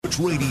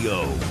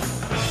Radio.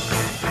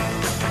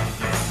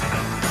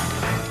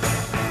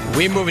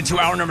 We move into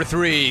hour number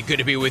 3. Good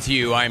to be with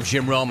you. I'm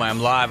Jim Rome.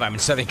 I'm live. I'm in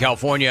Southern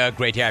California.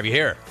 Great to have you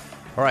here.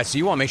 All right, so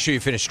you want to make sure you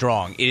finish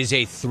strong. It is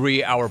a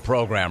 3-hour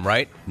program,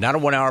 right? Not a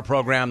 1-hour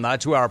program,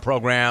 not a 2-hour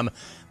program.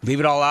 Leave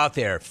it all out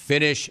there.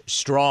 Finish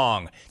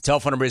strong.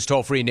 Telephone number is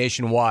toll-free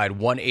nationwide,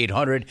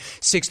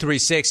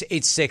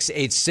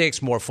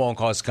 1-800-636-8686. More phone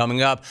calls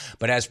coming up.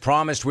 But as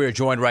promised, we are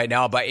joined right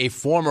now by a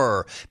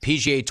former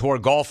PGA Tour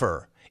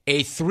golfer,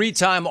 a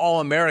 3-time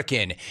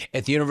All-American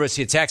at the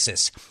University of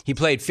Texas. He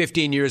played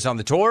 15 years on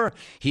the tour.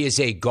 He is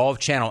a Golf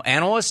Channel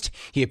analyst.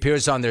 He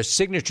appears on their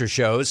signature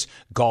shows,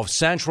 Golf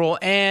Central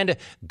and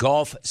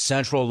Golf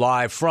Central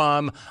Live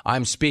from,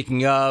 I'm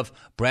speaking of,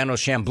 Brandel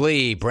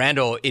Chamblee.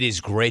 Brandel, it is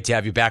great to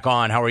have you back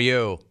on. How are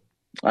you?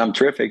 I'm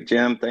terrific,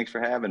 Jim. Thanks for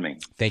having me.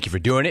 Thank you for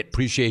doing it.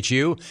 Appreciate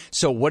you.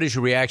 So what is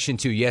your reaction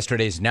to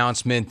yesterday's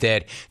announcement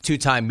that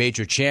 2-time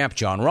major champ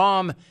Jon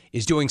Rahm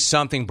is doing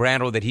something,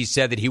 Brandel, that he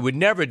said that he would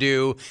never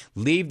do,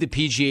 leave the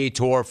PGA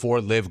Tour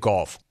for Live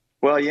Golf?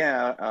 Well,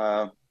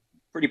 yeah,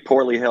 pretty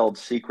poorly held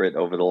secret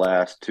over the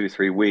last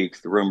 2-3 weeks.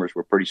 The rumors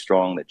were pretty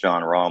strong that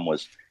Jon Rahm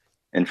was,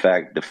 in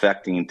fact,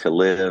 defecting to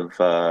Live.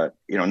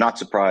 Not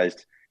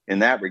surprised in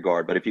that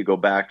regard. But if you go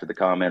back to the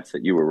comments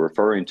that you were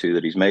referring to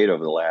that he's made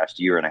over the last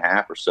year and a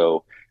half or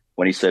so,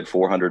 when he said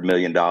 $400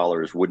 million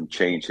wouldn't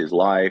change his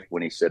life,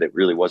 when he said it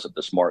really wasn't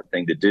the smart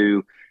thing to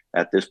do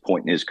at this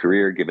point in his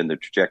career, given the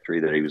trajectory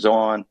that he was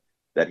on,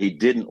 that he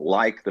didn't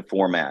like the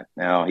format.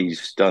 Now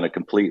he's done a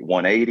complete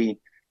 180.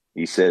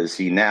 He says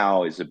he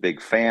now is a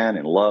big fan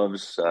and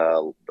loves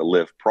the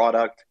Live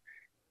product,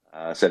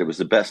 said it was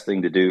the best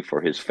thing to do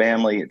for his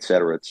family, et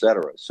cetera, et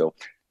cetera. So,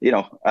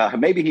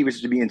 maybe he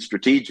was being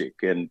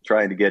strategic and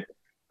trying to get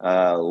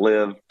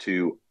Liv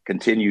to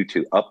continue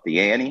to up the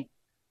ante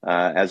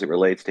as it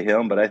relates to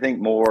him. But I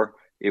think more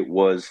it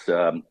was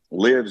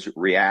Liv's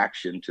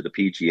reaction to the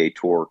PGA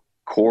Tour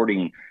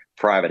courting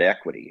private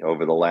equity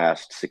over the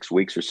last 6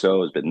 weeks or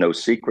so. Has been no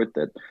secret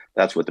that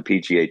that's what the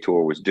PGA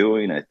Tour was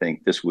doing. I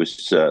think this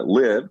was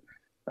Liv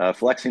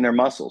flexing their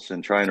muscles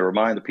and trying to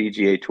remind the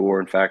PGA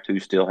Tour, in fact, who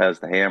still has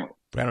the hammer.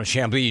 Brandel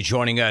Chamblee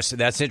joining us.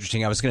 That's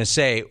interesting. I was going to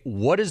say,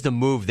 what does the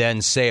move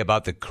then say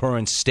about the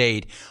current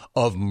state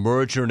of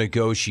merger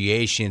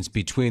negotiations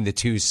between the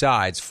two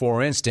sides?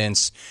 For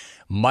instance,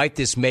 might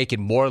this make it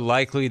more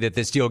likely that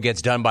this deal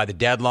gets done by the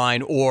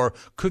deadline, or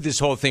could this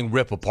whole thing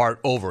rip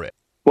apart over it?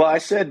 Well, I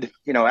said,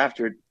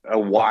 after a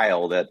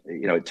while that,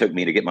 it took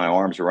me to get my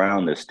arms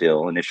around this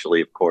deal.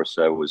 Initially, of course,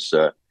 I was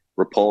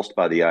repulsed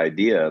by the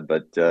idea,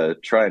 but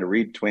trying to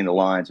read between the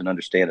lines and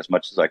understand as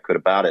much as I could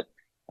about it.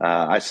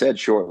 I said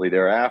shortly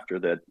thereafter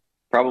that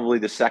probably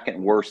the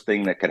second worst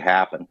thing that could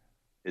happen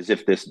is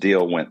if this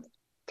deal went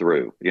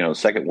through, the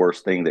second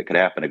worst thing that could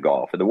happen to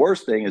golf. And the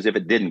worst thing is if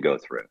it didn't go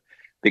through,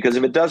 because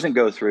if it doesn't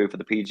go through for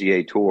the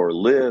PGA Tour,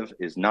 Live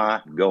is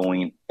not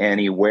going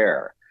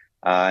anywhere.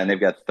 And they've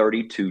got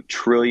 $32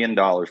 trillion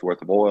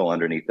worth of oil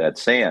underneath that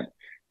sand.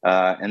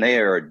 And they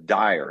are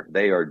dire.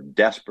 They are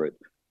desperate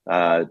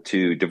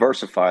to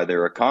diversify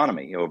their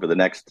economy over the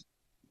next,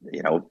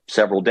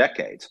 several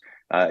decades.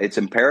 It's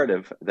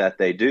imperative that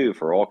they do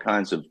for all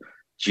kinds of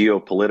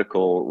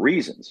geopolitical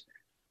reasons.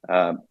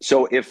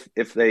 So if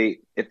they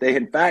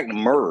in fact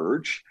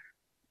merge,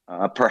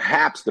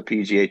 perhaps the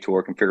PGA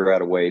Tour can figure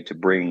out a way to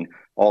bring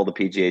all the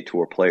PGA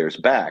Tour players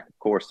back. Of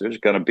course, there's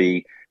going to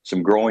be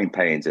some growing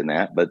pains in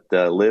that, but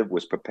Liv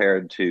was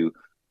prepared to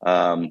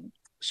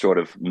sort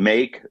of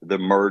make the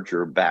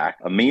merger back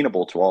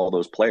amenable to all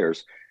those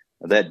players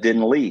that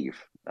didn't leave.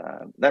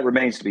 That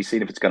remains to be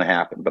seen if it's going to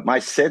happen. But my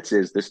sense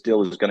is this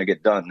deal is going to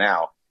get done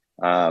now,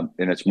 and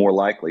it's more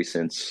likely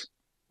since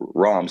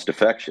Rahm's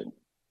defection.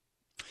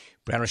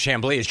 Brandel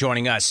Chamblee is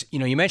joining us.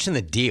 You mentioned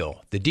the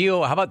deal.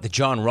 How about the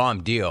Jon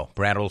Rahm deal,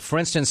 Brandel? For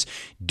instance,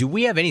 do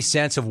we have any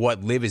sense of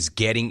what Liv is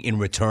getting in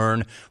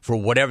return for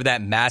whatever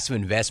that massive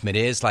investment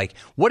is? Like,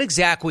 what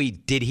exactly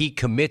did he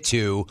commit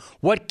to?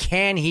 What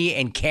can he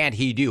and can't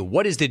he do?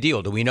 What is the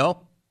deal? Do we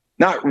know?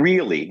 Not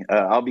really.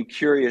 I'll be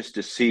curious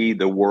to see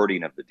the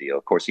wording of the deal.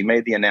 Of course, he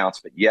made the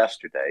announcement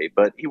yesterday,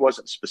 but he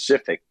wasn't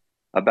specific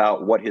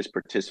about what his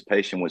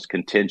participation was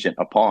contingent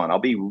upon. I'll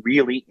be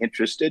really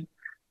interested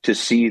to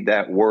see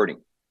that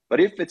wording.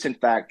 But if it's in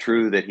fact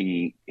true that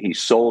he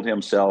sold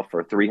himself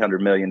for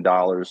 $300 million,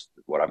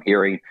 what I'm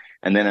hearing,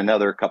 and then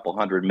another couple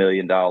 $100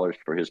 million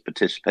for his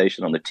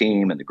participation on the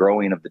team and the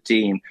growing of the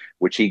team,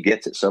 which he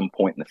gets at some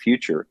point in the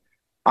future,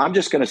 I'm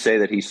just going to say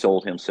that he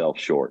sold himself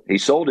short. He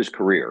sold his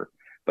career,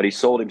 but he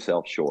sold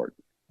himself short.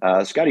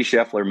 Scottie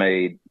Scheffler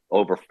made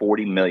over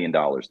 $40 million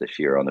this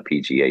year on the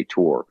PGA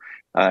Tour.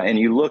 And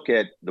you look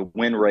at the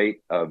win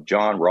rate of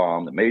Jon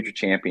Rahm, the major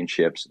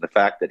championships, and the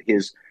fact that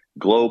his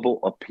global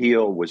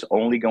appeal was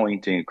only going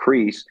to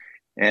increase,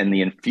 and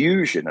the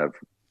infusion of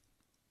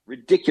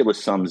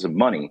ridiculous sums of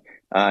money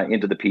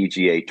into the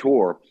PGA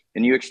Tour,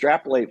 and you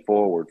extrapolate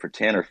forward for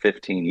 10 or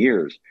 15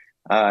 years,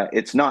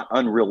 it's not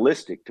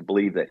unrealistic to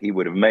believe that he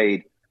would have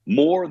made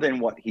more than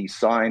what he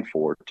signed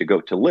for to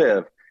go to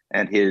Live,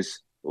 and his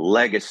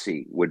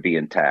legacy would be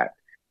intact.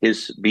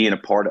 his being a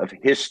part of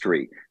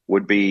history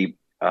would be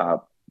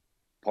part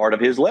of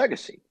his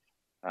legacy.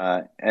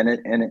 And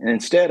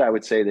instead, I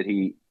would say that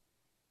he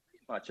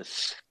pretty much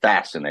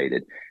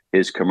assassinated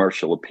his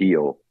commercial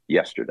appeal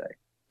yesterday.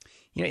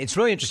 You know, it's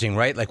really interesting,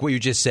 right? Like what you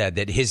just said,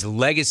 that his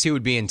legacy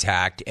would be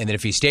intact, and that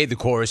if he stayed the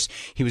course,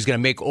 he was going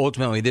to make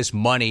ultimately this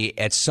money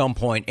at some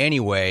point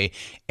anyway.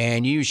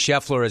 And you use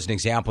Scheffler as an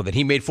example, that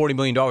he made $40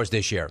 million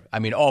this year. I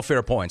mean, all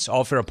fair points,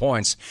 all fair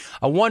points.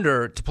 I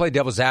wonder, to play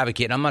devil's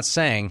advocate, and I'm not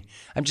saying,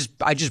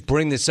 I just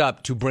bring this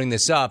up to bring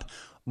this up.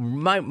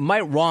 Might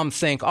Rahm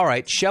think, all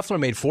right, Scheffler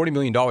made $40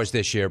 million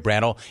this year,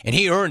 Brandel, and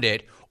he earned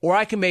it. Or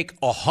I can make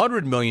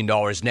 $100 million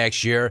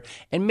next year,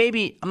 and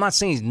maybe, I'm not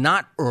saying he's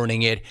not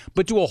earning it,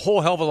 but do a whole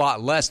hell of a lot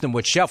less than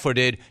what Scheffler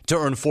did to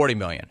earn $40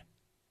 million.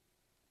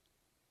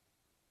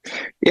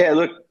 Yeah,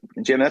 look,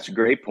 Jim, that's a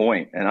great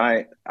point.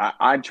 And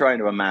I'm trying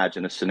to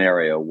imagine a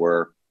scenario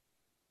where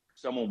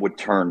someone would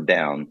turn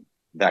down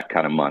that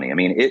kind of money. I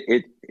mean,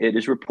 it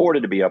is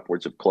reported to be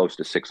upwards of close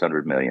to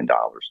 $600 million,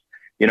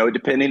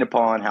 depending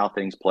upon how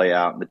things play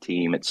out in the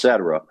team, et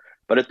cetera.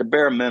 But at the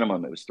bare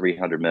minimum, it was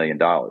 $300 million.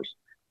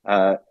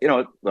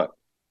 Look,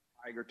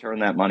 Tiger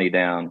turned that money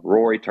down.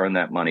 Rory turned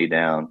that money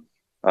down.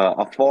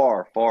 A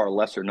far, far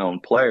lesser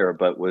known player,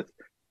 but with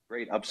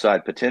great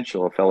upside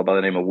potential, a fellow by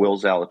the name of Will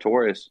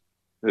Zalatoris,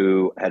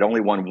 who had only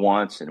won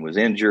once and was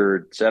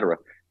injured, et cetera.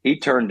 He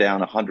turned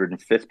down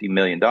 $150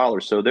 million.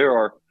 So there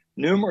are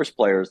numerous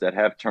players that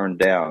have turned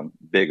down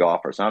big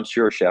offers. I'm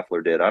sure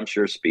Scheffler did. I'm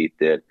sure Spieth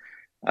did.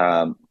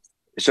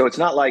 So it's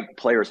not like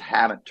players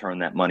haven't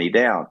turned that money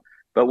down.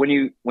 But when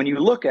you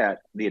look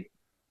at the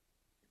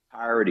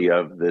entirety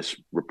of this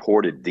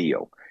reported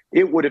deal,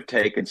 it would have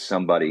taken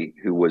somebody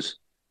who was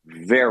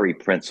very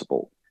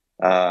principled,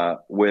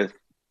 with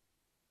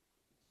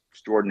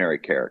extraordinary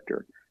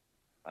character,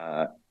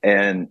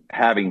 and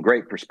having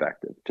great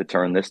perspective to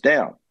turn this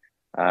down.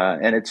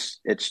 And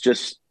it's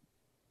just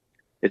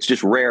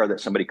rare that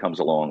somebody comes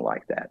along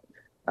like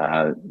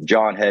that.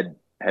 John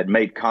had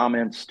made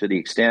comments to the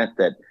extent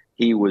that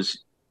he was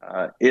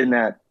in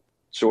that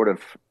sort of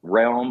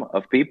realm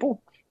of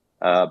people.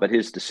 But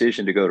his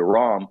decision to go to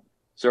Rahm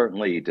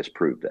certainly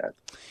disproved that.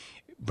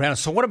 Brandon,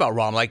 so what about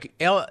Rahm? Like,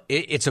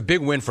 it's a big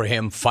win for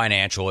him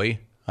financially.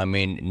 I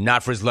mean,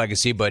 not for his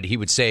legacy, but he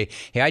would say,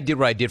 hey, I did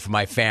what I did for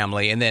my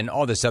family. And then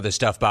all this other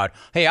stuff about,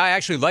 hey, I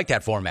actually like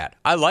that format.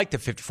 I like the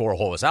 54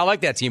 holes. I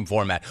like that team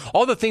format.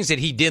 All the things that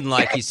he didn't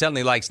like, he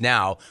suddenly likes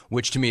now,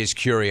 which to me is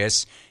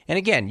curious. And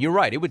again, you're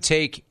right. It would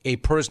take a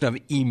person of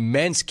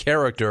immense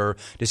character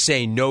to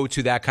say no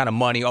to that kind of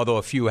money, although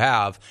a few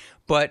have.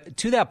 But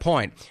to that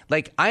point,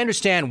 like, I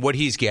understand what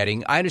he's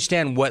getting. I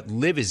understand what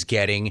Liv is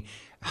getting.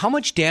 How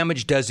much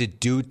damage does it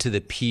do to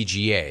the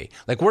PGA?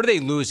 Like, what are they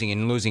losing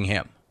in losing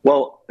him?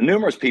 Well,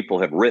 numerous people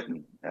have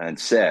written and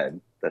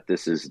said that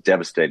this is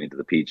devastating to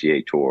the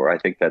PGA Tour. I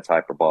think that's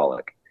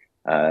hyperbolic.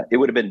 It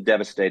would have been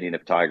devastating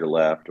if Tiger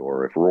left,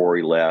 or if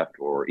Rory left,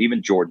 or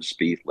even Jordan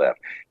Spieth left.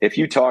 If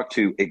you talk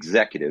to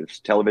executives,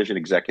 television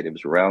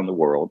executives around the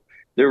world,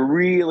 there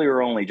really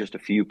are only just a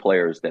few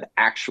players that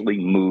actually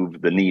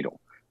move the needle.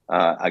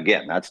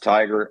 Again, that's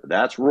Tiger,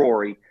 that's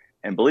Rory,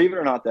 and believe it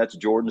or not, that's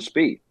Jordan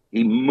Spieth.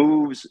 He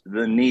moves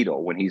the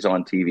needle when he's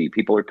on TV.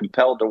 People are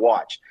compelled to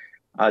watch.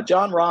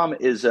 Jon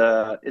Rahm is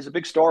a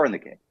big star in the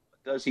game.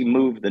 Does he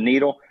move the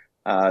needle?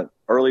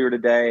 Earlier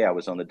today, I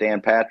was on the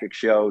Dan Patrick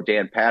show.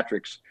 Dan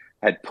Patrick's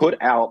had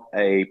put out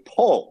a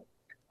poll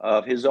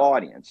of his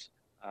audience.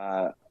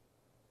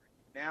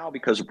 Now,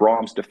 because of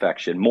Rahm's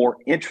defection, more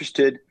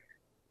interested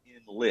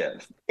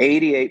Live.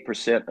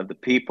 88% of the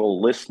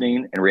people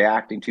listening and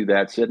reacting to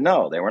that said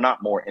no, they were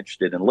not more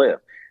interested in Live.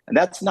 And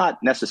that's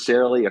not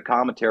necessarily a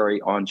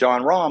commentary on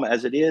Jon Rahm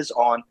as it is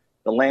on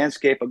the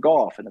landscape of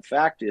golf. And the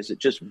fact is that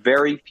just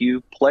very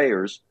few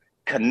players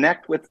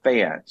connect with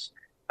fans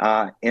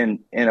in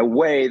a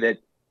way that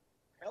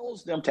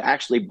compels them to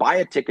actually buy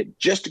a ticket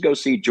just to go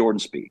see Jordan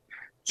Spieth,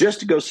 just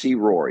to go see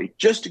Rory,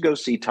 just to go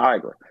see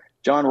Tiger.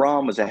 Jon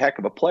Rahm was a heck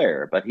of a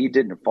player, but he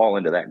didn't fall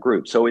into that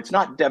group. So it's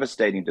not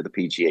devastating to the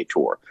PGA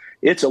Tour.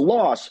 It's a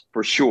loss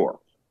for sure.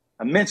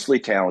 Immensely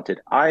talented.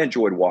 I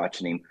enjoyed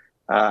watching him.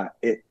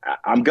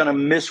 I'm going to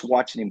miss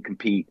watching him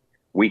compete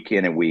week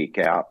in and week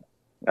out.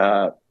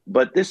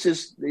 But this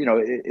is,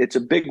 it's a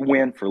big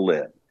win for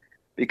Liv,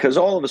 because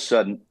all of a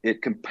sudden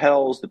it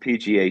compels the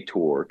PGA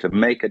Tour to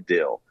make a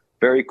deal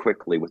very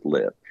quickly with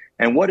Liv.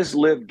 And what does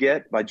Liv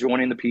get by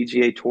joining the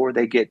PGA Tour?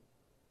 They get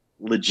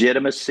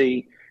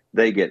legitimacy.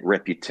 They get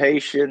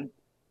reputation,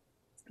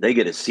 they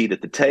get a seat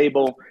at the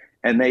table,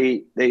 and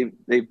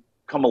they've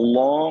come a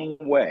long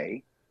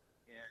way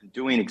in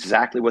doing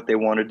exactly what they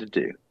wanted to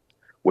do,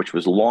 which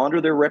was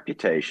launder their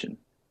reputation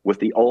with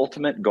the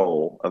ultimate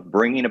goal of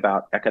bringing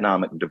about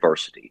economic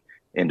diversity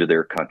into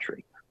their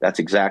country. That's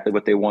exactly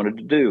what they wanted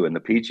to do, and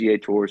the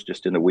PGA Tour is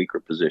just in a weaker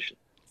position.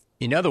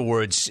 In other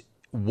words,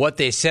 what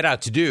they set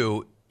out to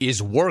do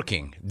is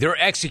working.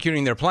 They're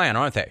executing their plan,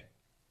 aren't they?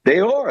 They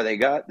are. They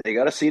got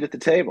a seat at the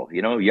table.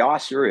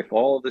 Yasser, if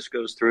all of this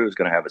goes through, is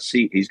going to have a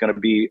seat. He's going to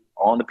be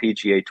on the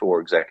PGA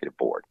Tour executive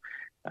board.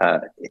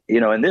 And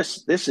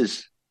this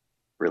is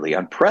really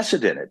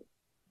unprecedented.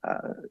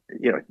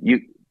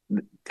 You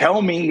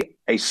tell me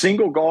a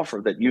single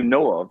golfer that you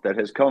know of that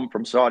has come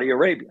from Saudi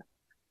Arabia.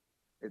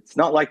 It's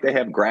not like they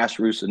have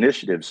grassroots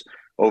initiatives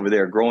over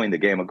there growing the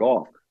game of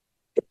golf.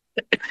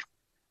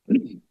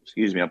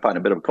 Excuse me, I'm fighting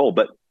a bit of a cold,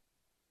 but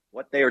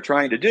what they are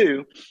trying to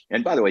do,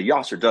 and by the way,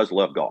 Yasser does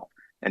love golf,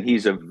 and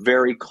he's a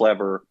very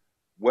clever,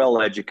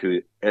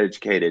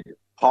 well-educated,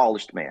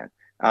 polished man,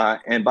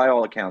 and by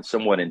all accounts,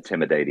 somewhat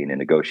intimidating in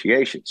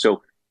negotiation.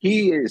 So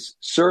he is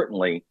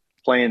certainly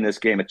playing this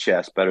game of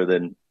chess better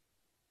than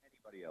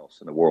anybody else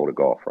in the world of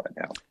golf right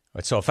now. All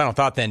right, so final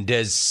thought then,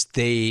 does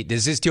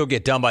this deal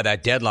get done by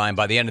that deadline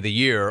by the end of the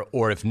year,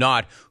 or if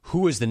not,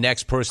 who is the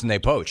next person they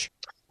poach?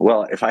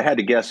 Well, if I had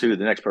to guess who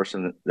the next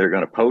person they're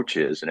going to poach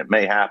is, and it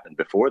may happen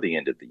before the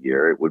end of the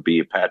year, it would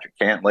be Patrick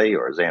Cantlay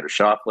or Xander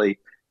Schauffele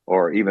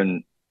or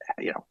even,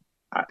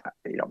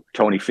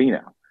 Tony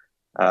Finau.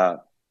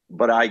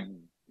 But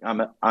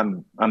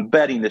I'm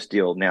betting this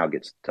deal now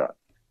gets done.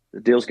 The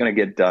deal's going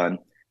to get done,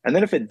 and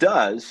then if it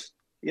does,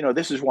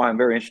 this is why I'm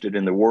very interested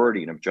in the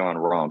wording of Jon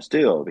Rahm's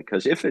deal,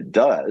 because if it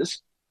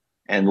does,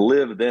 and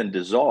LIV then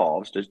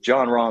dissolves, does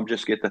Jon Rahm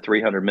just get the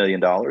 $300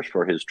 million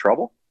for his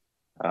trouble?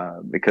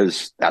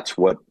 Because that's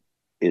what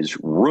is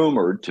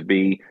rumored to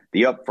be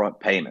the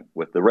upfront payment,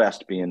 with the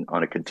rest being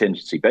on a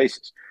contingency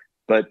basis.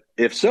 But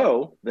if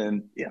so,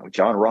 then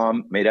Jon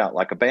Rahm made out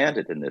like a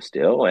bandit in this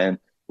deal, and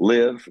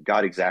LIV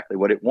got exactly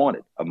what it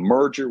wanted: a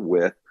merger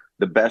with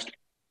the best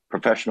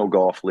professional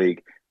golf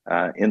league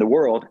in the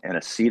world, and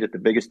a seat at the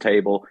biggest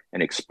table,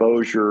 and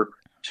exposure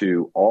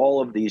to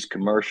all of these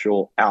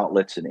commercial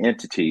outlets and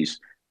entities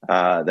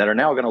that are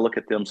now going to look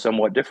at them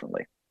somewhat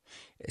differently.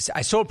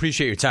 I so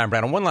appreciate your time,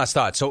 Brandel. One last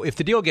thought. So if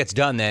the deal gets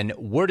done, then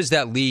where does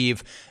that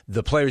leave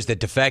the players that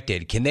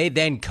defected? Can they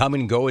then come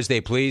and go as they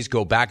please,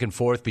 go back and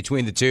forth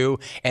between the two,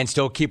 and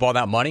still keep all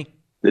that money?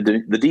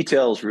 The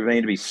details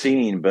remain to be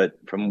seen, but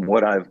from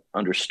what I've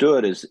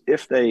understood is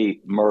if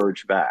they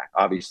merge back,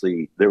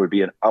 obviously there would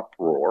be an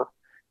uproar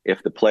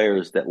if the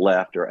players that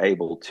left are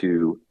able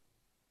to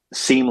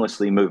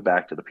seamlessly move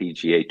back to the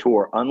PGA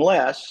Tour,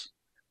 unless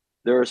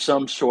there is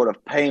some sort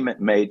of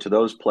payment made to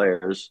those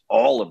players,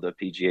 all of the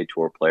PGA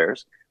Tour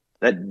players,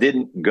 that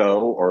didn't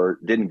go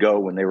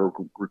when they were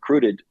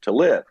recruited to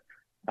LIV.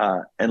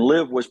 And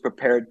LIV was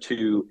prepared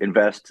to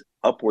invest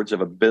upwards of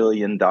 $1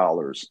 billion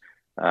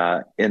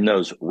in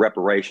those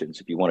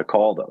reparations, if you want to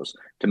call those,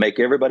 to make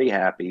everybody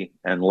happy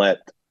and let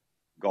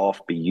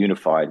golf be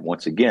unified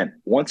once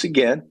again. Once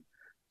again,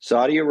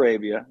 Saudi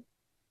Arabia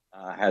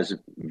has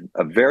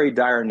a very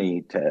dire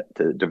need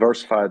to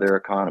diversify their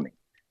economy.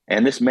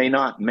 And this may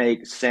not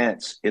make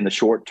sense in the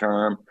short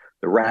term,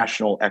 the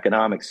rational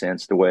economic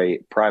sense, the way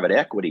private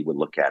equity would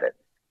look at it.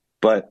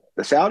 But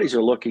the Saudis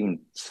are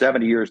looking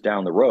 70 years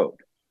down the road.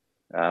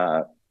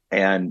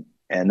 And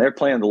they're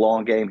playing the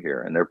long game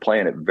here, and they're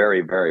playing it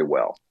very, very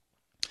well.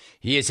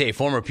 He is a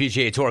former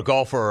PGA Tour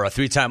golfer, a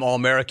three-time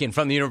All-American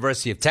from the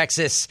University of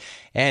Texas,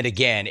 and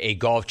again, a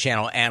Golf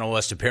Channel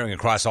analyst appearing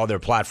across all their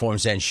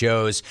platforms and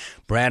shows.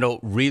 Brandel,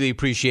 really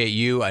appreciate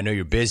you. I know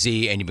you're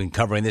busy and you've been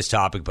covering this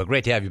topic, but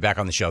great to have you back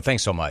on the show.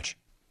 Thanks so much.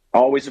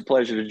 Always a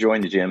pleasure to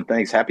join you, Jim.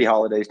 Thanks. Happy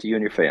holidays to you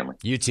and your family.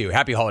 You too.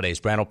 Happy holidays,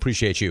 Brandel.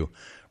 Appreciate you.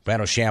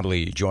 Brandel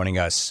Chamblee joining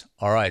us.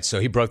 All right, so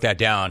he broke that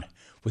down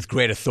with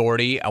great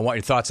authority. I want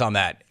your thoughts on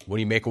that. What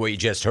do you make of what you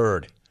just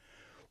heard?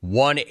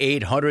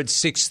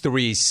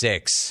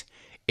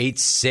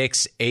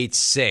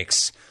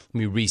 1-800-636-8686. Let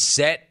me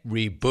reset,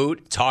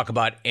 reboot, talk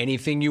about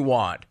anything you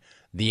want.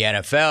 The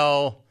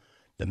NFL,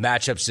 the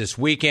matchups this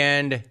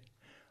weekend.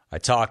 I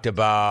talked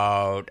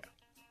about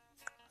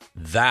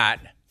that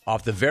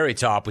off the very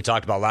top. We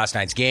talked about last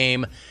night's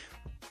game.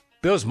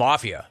 Bills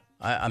Mafia.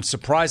 I'm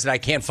surprised that I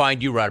can't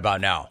find you right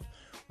about now.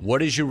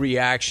 What is your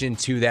reaction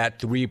to that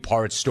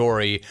three-part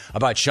story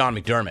about Sean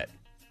McDermott?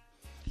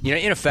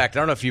 In effect, I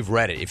don't know if you've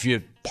read it. If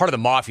you're part of the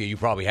Mafia, you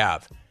probably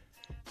have.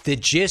 The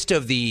gist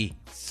of the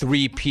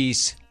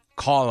three-piece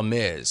column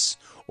is,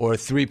 or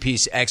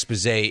three-piece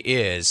expose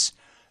is,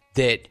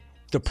 that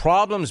the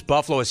problems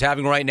Buffalo is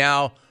having right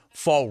now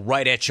fall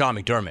right at Sean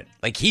McDermott.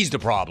 Like, he's the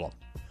problem.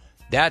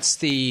 That's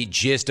the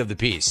gist of the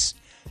piece.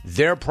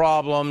 Their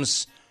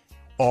problems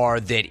are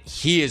that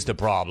he is the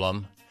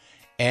problem,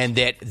 and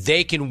that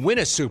they can win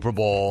a Super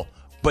Bowl,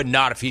 but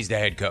not if he's the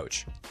head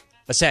coach,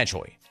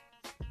 essentially.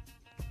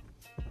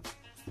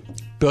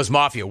 Bills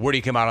Mafia, where do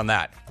you come out on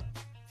that?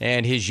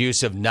 And his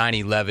use of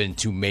 9/11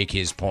 to make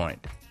his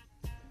point.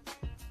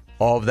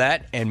 All of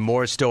that and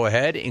more still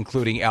ahead,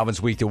 including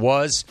Alvin's Week That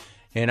Was.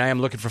 And I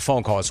am looking for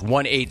phone calls.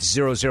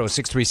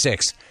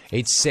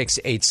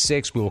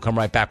 1-800-636-8686. We will come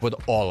right back with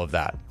all of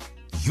that.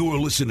 You're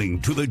listening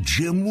to The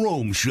Jim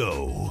Rome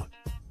Show.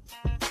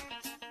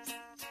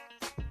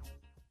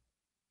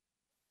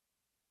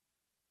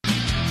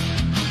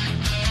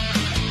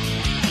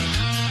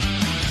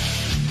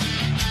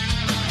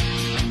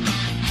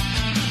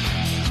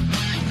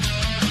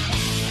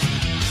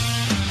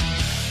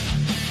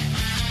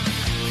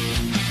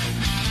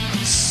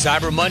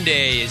 Cyber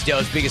Monday is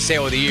Dell's biggest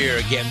sale of the year.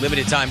 Again,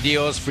 limited time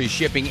deals, free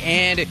shipping,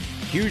 and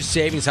Huge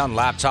savings on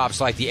laptops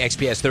like the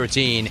XPS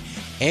 13,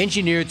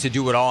 engineered to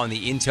do it all on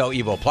the Intel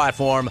Evo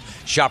platform.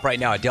 Shop right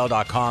now at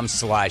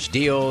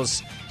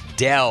Dell.com/deals.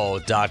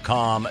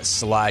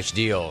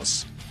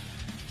 Dell.com/deals.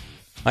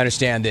 I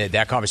understand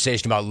that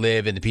conversation about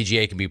LIV and the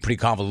PGA can be pretty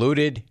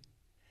convoluted,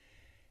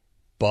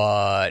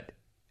 but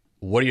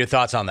what are your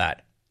thoughts on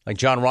that? Like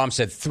John Rahm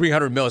said,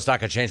 300 mil is not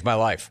going to change my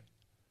life.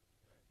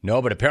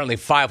 No, but apparently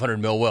 500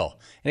 mil will.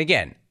 And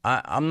again,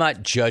 I'm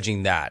not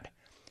judging that.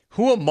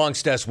 Who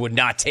amongst us would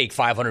not take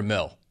 500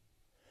 mil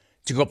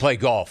to go play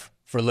golf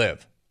for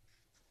LIV?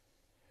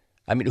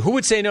 I mean, who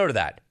would say no to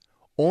that?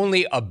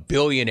 Only a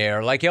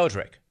billionaire like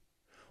Eldrick.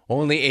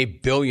 Only a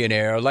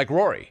billionaire like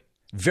Rory.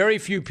 Very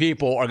few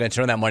people are going to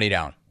turn that money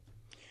down.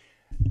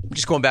 I'm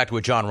just going back to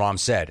what John Rahm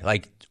said.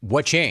 Like,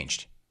 what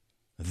changed?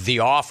 The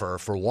offer,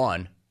 for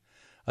one.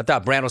 I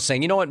thought Brandel was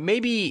saying, you know what,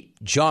 maybe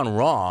John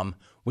Rahm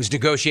was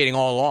negotiating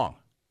all along.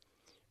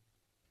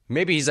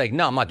 Maybe he's like,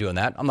 no, I'm not doing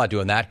that. I'm not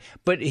doing that.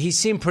 But he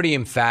seemed pretty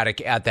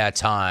emphatic at that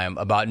time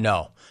about,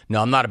 no,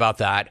 I'm not about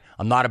that.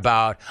 I'm not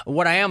about,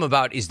 what I am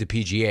about is the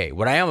PGA.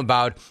 What I am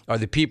about are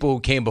the people who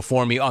came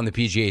before me on the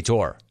PGA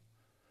Tour.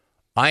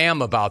 I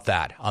am about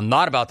that. I'm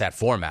not about that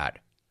format.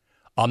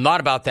 I'm not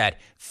about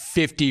that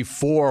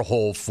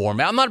 54-hole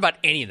format. I'm not about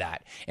any of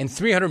that. And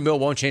 300 mil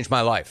won't change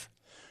my life.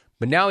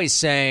 But now he's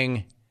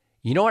saying,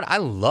 you know what? I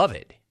love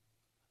it.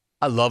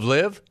 I love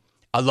LIV.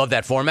 I love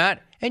that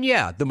format. And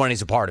yeah, the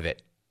money's a part of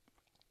it.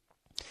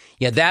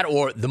 Yeah, that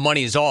or the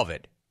money is all of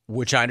it,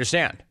 which I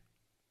understand.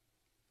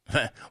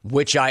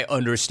 Which I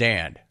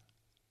understand.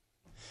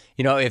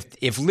 You know,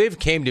 if LIV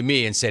came to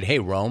me and said, hey,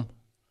 Rome,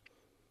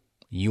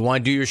 you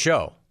want to do your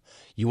show?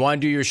 You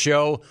want to do your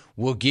show?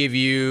 We'll give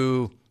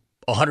you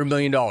 $100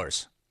 million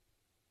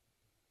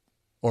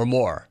or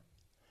more.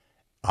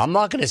 I'm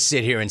not going to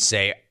sit here and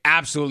say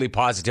absolutely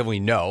positively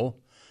no.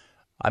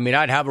 I mean,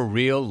 I'd have a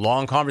real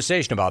long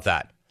conversation about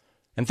that.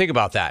 And think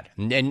about that.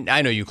 And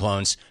I know you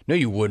clones. No,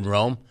 you wouldn't,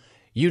 Rome.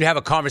 You'd have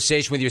a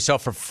conversation with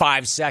yourself for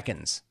 5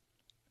 seconds.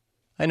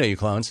 I know you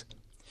clones.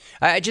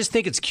 I just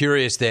think it's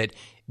curious that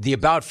the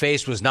about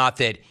face was not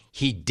that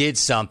he did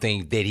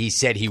something that he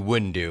said he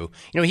wouldn't do.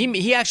 You know,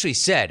 he actually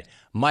said,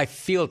 my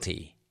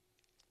fealty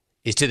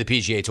is to the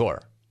PGA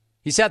Tour.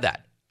 He said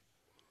that.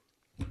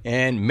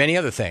 And many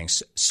other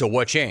things. So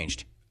what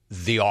changed?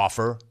 The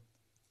offer.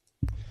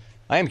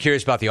 I am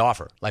curious about the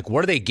offer. Like,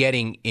 what are they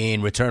getting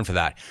in return for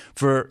that?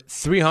 For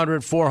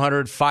 300,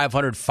 400,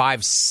 500,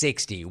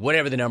 560,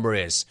 whatever the number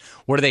is,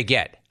 what do they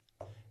get?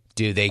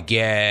 Do they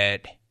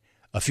get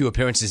a few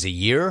appearances a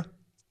year?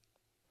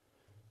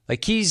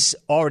 Like, he's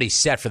already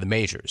set for the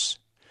majors.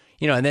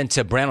 You know, and then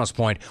to Brandel's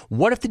point,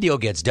 what if the deal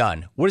gets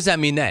done? What does that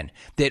mean then?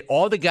 That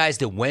all the guys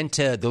that went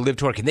to the LIV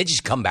Tour, can they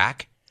just come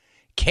back?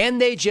 Can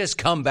they just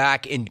come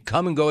back and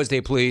come and go as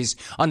they please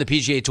on the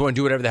PGA Tour and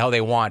do whatever the hell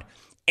they want?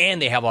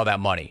 And they have all that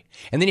money.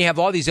 And then you have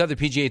all these other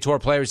PGA Tour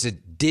players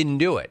that didn't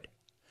do it.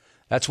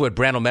 That's what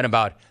Brandel meant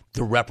about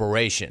the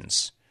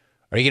reparations.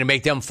 Are you going to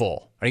make them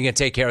full? Are you going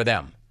to take care of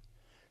them?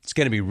 It's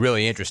going to be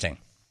really interesting.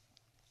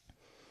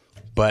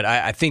 But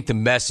I think the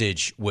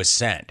message was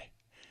sent.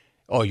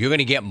 Oh, you're going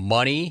to get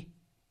money?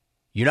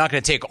 You're not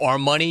going to take our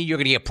money? You're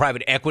going to get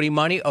private equity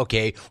money?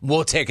 Okay,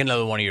 we'll take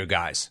another one of your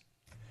guys.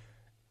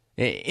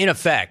 In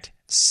effect,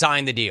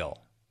 sign the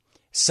deal.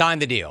 Sign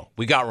the deal.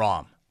 We got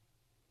Rahm.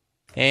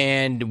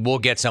 And we'll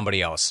get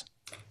somebody else.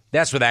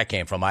 That's where that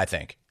came from, I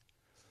think.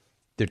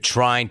 They're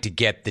trying to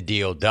get the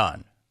deal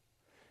done.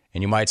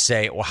 And you might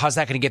say, well, how's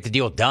that going to get the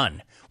deal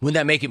done? Wouldn't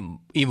that make it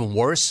even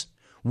worse?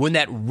 Wouldn't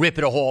that rip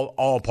it all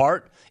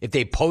apart? If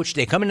they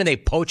come in and they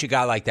poach a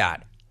guy like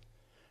that.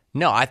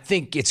 No, I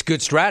think it's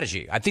good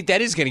strategy. I think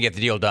that is going to get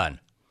the deal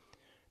done.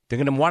 They're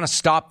going to want to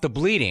stop the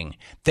bleeding.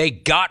 They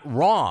got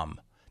Rahm.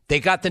 They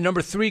got the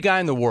number 3 guy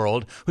in the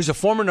world, who's a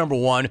former number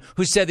 1,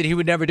 who said that he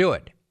would never do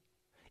it.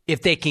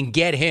 If they can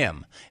get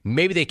him,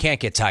 maybe they can't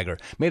get Tiger.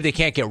 Maybe they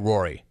can't get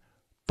Rory.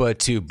 But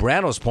to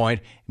Brandel's point,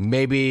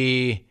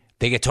 maybe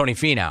they get Tony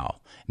Finau.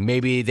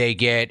 Maybe they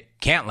get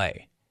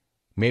Cantlay.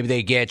 Maybe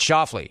they get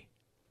Schauffele.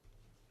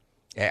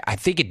 I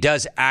think it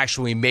does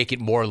actually make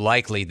it more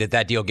likely that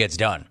that deal gets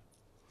done.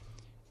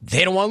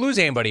 They don't want to lose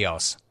anybody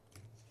else.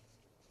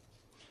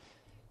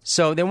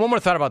 So then one more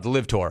thought about the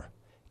LIV Tour.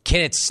 Can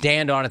it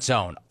stand on its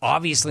own?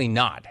 Obviously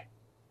not.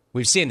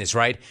 We've seen this,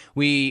 right?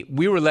 We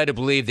were led to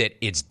believe that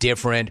it's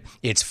different,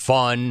 it's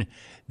fun,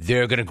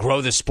 they're going to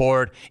grow the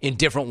sport in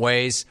different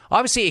ways.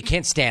 Obviously, it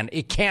can't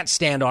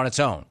stand on its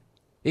own.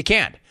 It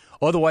can't.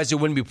 Otherwise, it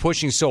wouldn't be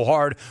pushing so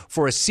hard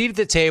for a seat at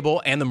the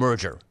table and the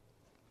merger.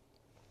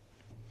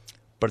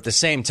 But at the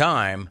same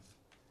time,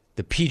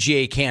 the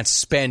PGA can't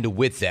spend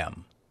with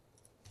them.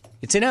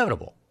 It's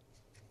inevitable.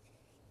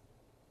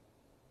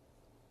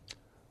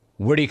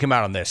 Where do you come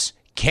out on this?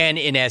 Ken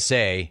in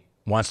SA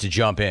wants to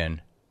jump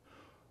in.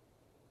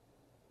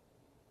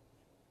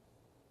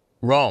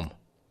 Rome,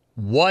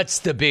 what's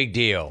the big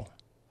deal?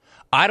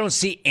 I don't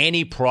see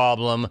any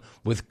problem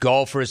with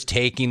golfers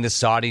taking the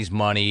Saudis'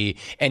 money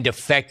and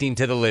defecting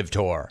to the LIV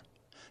Tour.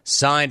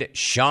 Signed,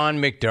 Sean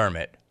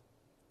McDermott.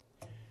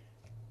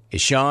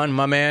 Is Sean,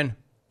 my man,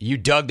 You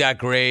dug that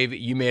grave.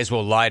 You may as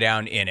well lie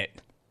down in it.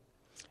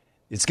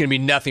 It's going to be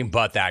nothing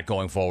but that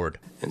going forward.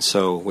 And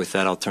so with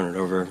that, I'll turn it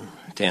over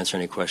to answer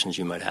any questions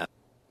you might have.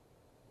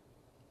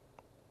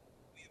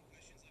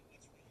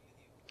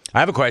 I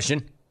have a question.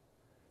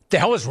 What the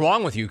hell is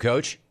wrong with you,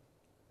 Coach?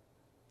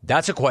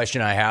 That's a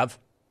question I have.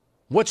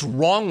 What's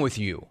wrong with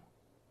you?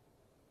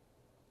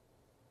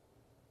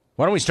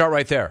 Why don't we start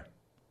right there?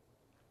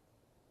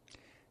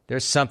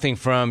 There's something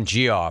from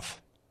Geoff.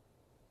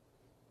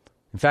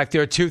 In fact,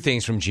 there are two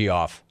things from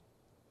Geoff.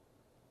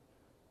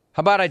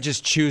 How about I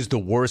just choose the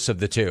worst of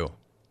the two?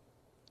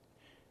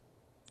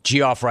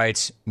 Geoff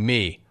writes,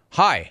 me.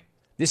 Hi,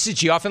 this is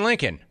Geoff in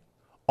Lincoln.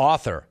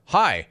 Author.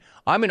 Hi,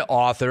 I'm an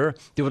author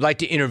that would like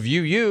to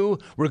interview you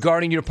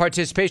regarding your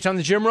participation on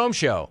the Jim Rome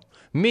Show.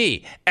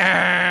 Me.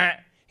 Hey,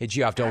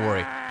 Geoff, don't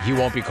worry. He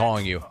won't be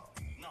calling you.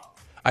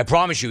 I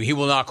promise you, he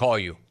will not call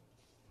you.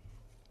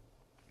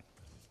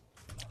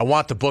 I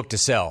want the book to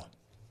sell.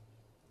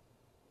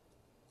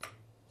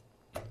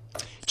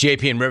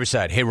 JP in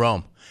Riverside. Hey,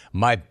 Rome.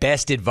 My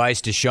best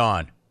advice to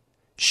Sean.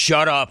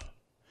 Shut up.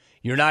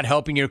 You're not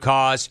helping your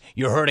cause.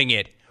 You're hurting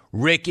it.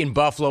 Rick in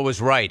Buffalo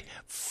was right.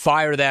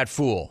 Fire that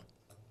fool.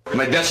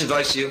 My best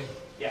advice to you?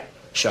 Yeah.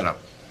 Shut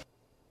up.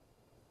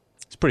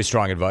 It's pretty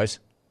strong advice.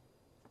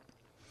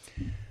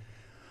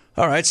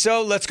 All right,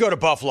 so let's go to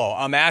Buffalo.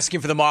 I'm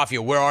asking for the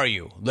Mafia. Where are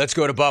you? Let's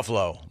go to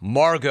Buffalo.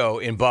 Margo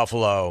in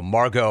Buffalo.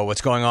 Margo,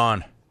 what's going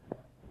on?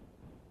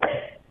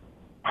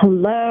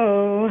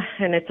 Hello,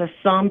 and it's a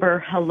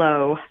somber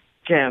hello,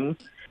 Jim.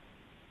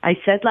 I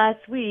said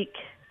last week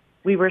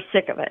we were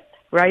sick of it,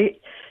 right?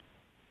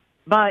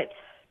 But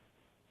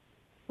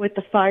with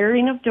the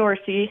firing of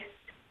Dorsey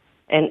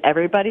and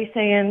everybody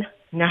saying,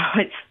 no,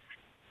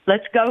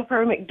 let's go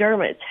for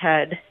McDermott's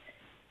head,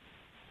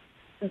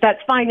 that's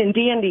fine and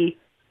dandy,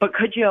 but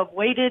could you have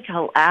waited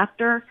till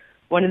after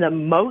one of the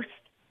most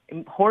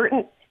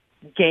important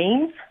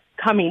games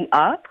coming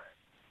up?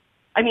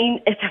 I mean,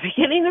 at the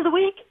beginning of the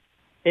week,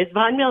 it's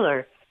Von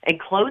Miller, and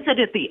close it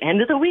at the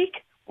end of the week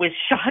with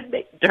Sean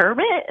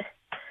McDermott.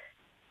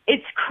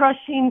 It's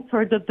crushing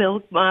for the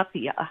Bills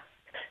Mafia.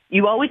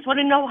 You always want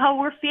to know how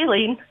we're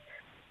feeling.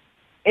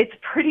 It's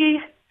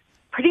pretty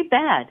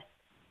bad.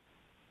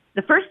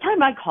 The first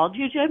time I called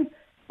you, Jim,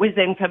 was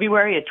in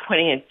February of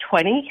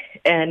 2020,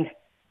 and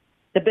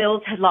the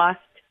Bills had lost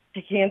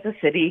to Kansas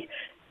City,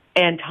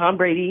 and Tom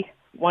Brady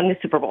won the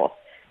Super Bowl.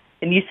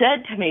 And you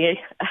said to me,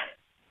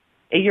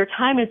 your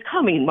time is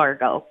coming,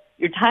 Margo.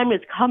 Your time is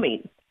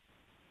coming.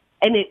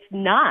 And it's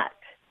not.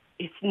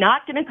 It's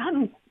not going to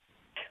come.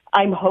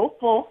 I'm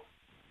hopeful.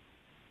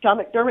 Sean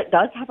McDermott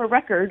does have a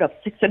record of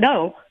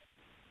 6-0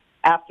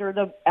 after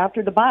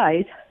the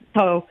byes,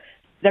 so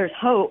there's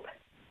hope.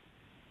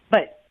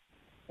 But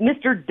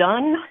Mr.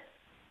 Dunn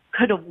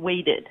could have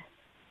waited.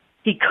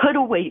 He could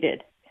have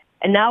waited.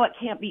 And now it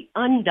can't be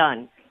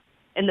undone.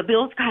 And the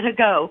Bills got to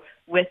go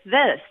with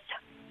this.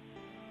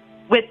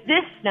 With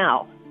this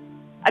now.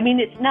 I mean,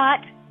 it's not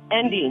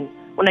ending.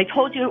 When I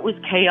told you it was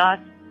chaos,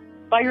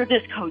 fire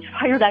this coach,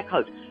 fire that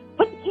coach.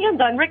 Put the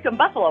cans on Rick in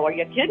Buffalo. Are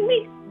you kidding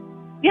me?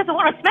 He doesn't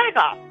want to smack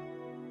off.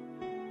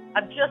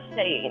 I'm just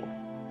saying,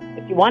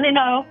 if you want to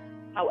know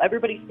how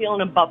everybody's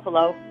feeling in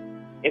Buffalo,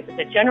 it was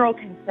a general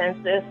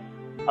consensus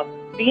of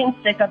being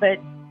sick of it,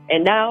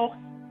 and now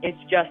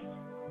it's just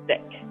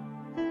sick.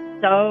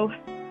 So,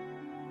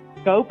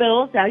 go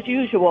Bills as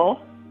usual.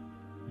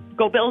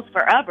 Go Bills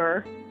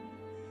forever.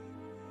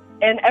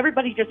 And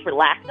everybody just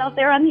relax out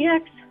there on the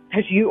X,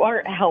 because you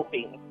aren't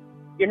helping.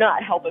 You're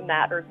not helping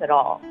matters at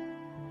all.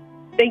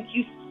 Thank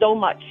you so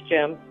much,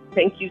 Jim.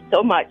 Thank you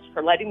so much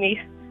for letting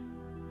me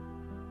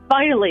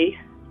finally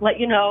let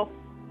you know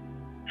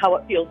how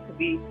it feels to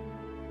be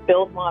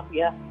Bills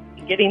Mafia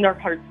and getting their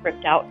hearts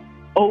ripped out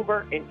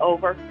over and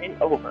over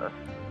and over.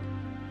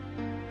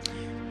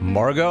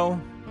 Margo,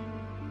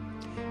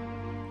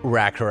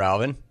 rack her,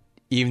 Alvin,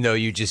 even though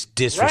you just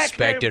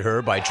disrespected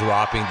her by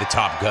dropping the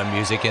Top Gun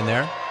music in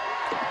there.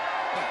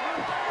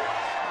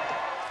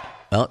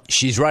 Well,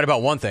 she's right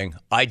about one thing.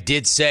 I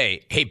did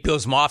say, hey,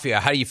 Bills Mafia,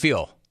 how do you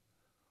feel?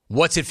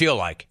 What's it feel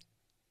like?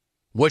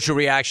 What's your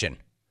reaction?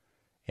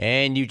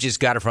 And you just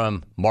got it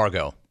from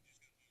Margo.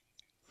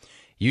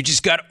 You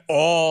just got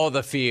all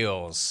the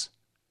feels.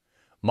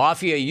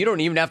 Mafia, you don't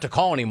even have to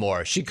call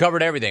anymore. She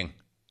covered everything.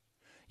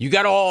 You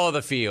got all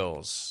the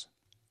feels.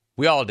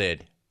 We all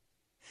did.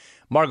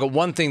 Margo,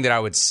 one thing that I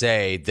would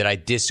say that I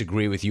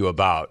disagree with you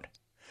about,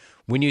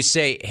 when you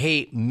say,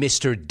 hey,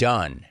 Mr.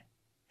 Dunn,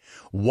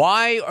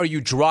 why are you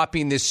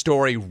dropping this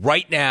story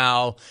right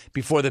now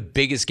before the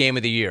biggest game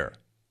of the year?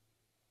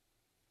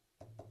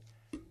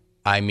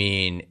 I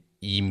mean,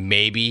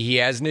 maybe he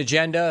has an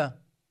agenda.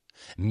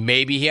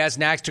 Maybe he has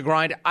an axe to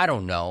grind. I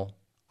don't know.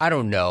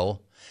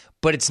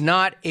 But it's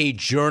not a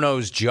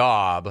journo's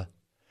job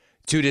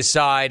to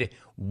decide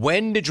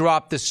when to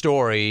drop the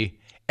story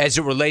as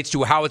it relates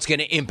to how it's going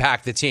to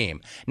impact the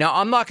team. Now,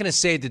 I'm not going to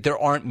say that there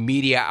aren't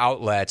media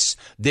outlets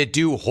that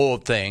do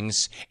hold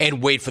things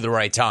and wait for the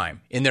right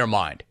time in their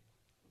mind.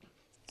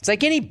 It's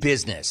like any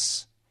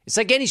business. It's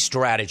like any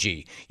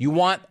strategy. You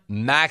want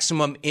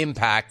maximum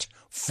impact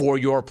for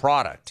your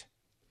product.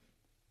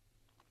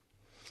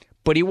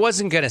 But he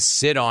wasn't going to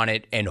sit on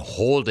it and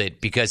hold it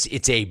because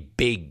it's a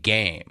big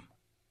game.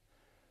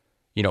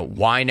 You know,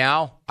 why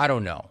now? I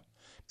don't know.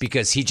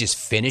 Because he just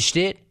finished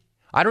it?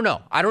 I don't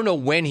know. I don't know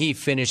when he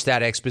finished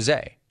that expose.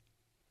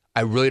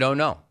 I really don't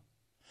know.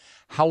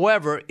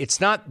 However,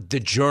 it's not the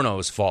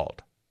journo's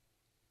fault.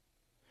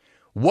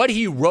 What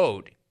he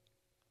wrote,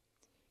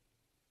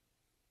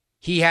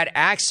 he had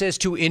access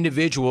to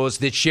individuals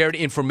that shared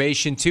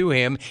information to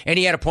him, and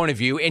he had a point of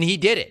view, and he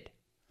did it.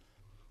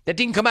 That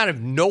didn't come out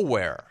of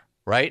nowhere,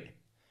 right?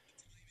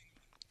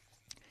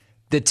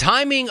 The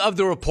timing of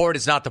the report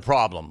is not the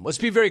problem. Let's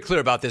be very clear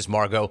about this,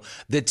 Margo.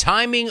 The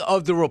timing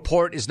of the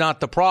report is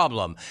not the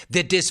problem.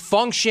 The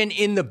dysfunction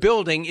in the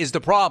building is the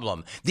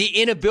problem.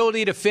 The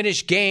inability to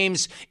finish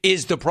games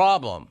is the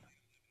problem.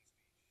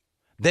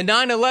 The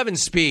 9/11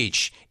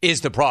 speech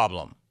is the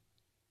problem.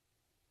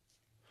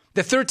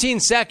 The 13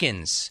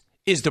 seconds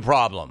is the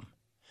problem.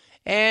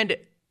 And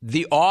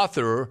the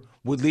author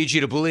would lead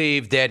you to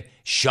believe that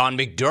Sean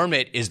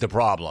McDermott is the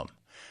problem.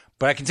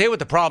 But I can tell you what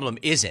the problem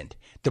isn't.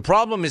 The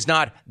problem is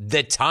not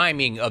the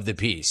timing of the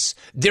piece.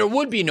 There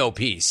would be no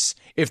piece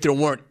if there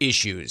weren't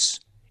issues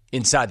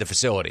inside the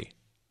facility.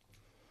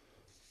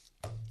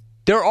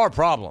 There are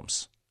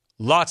problems,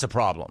 lots of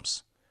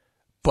problems.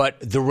 But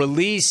the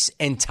release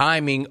and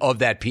timing of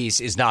that piece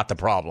is not the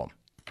problem.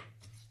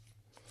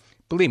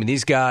 Believe me,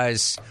 these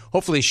guys,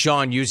 hopefully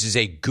Sean uses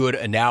a good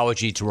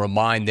analogy to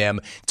remind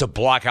them to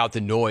block out the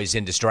noise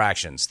and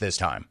distractions this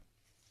time.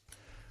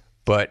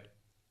 But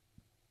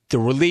the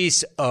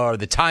release or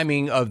the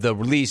timing of the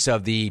release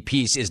of the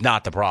piece is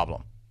not the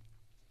problem.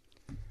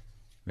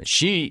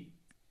 She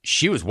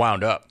was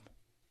wound up.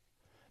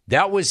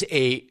 That was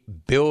a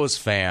Bills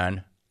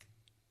fan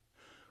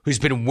who's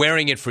been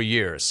wearing it for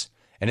years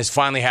and has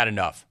finally had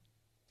enough.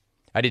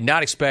 I did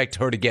not expect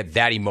her to get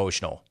that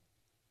emotional.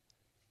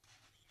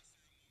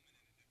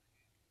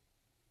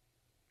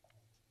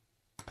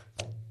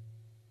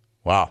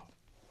 Wow.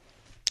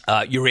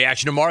 Your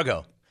reaction to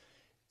Margo.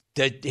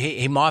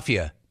 Hey,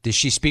 Mafia, did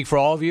she speak for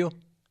all of you?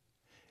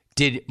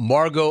 Did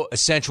Margo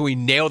essentially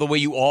nail the way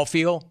you all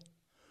feel?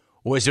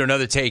 Or is there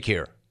another take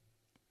here?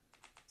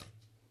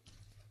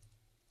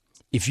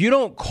 If you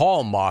don't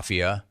call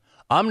Mafia,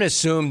 I'm going to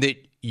assume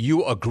that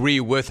you agree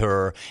with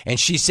her and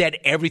she said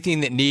everything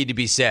that needed to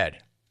be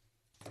said.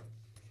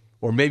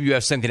 Or maybe you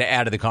have something to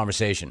add to the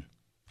conversation.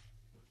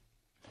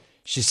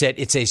 She said,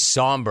 it's a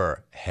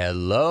somber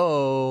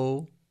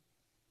hello.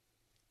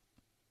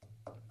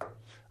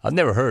 I've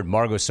never heard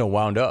Margo so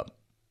wound up.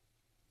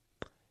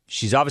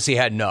 She's obviously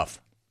had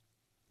enough.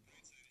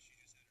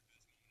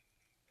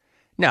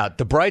 Now,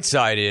 the bright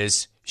side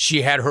is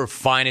she had her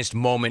finest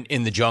moment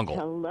in the jungle.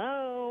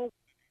 Hello.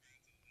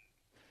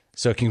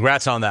 So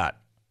congrats on that.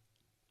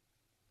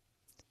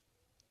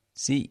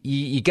 See,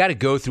 you got to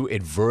go through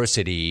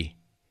adversity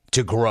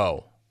to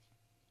grow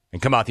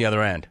and come out the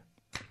other end.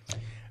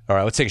 All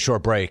right, let's take a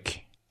short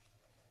break.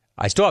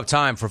 I still have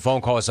time for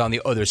phone calls on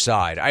the other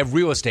side. I have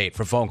real estate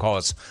for phone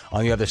calls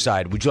on the other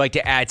side. Would you like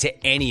to add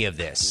to any of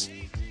this?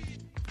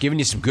 Giving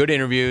you some good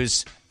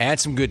interviews and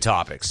some good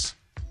topics.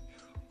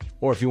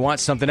 Or if you want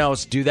something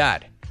else, do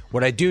that.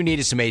 What I do need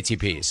is some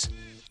ATPs.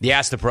 The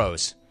Ask the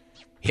Pros.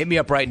 Hit me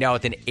up right now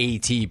with an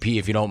ATP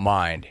if you don't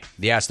mind.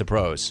 The Ask the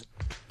Pros.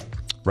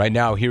 Right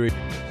now, here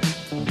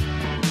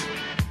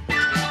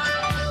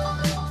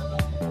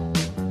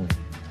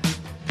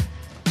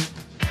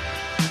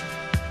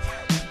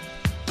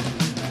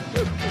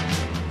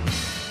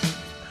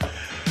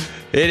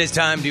it is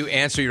time to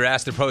answer your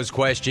Ask the Pros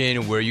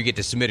question, where you get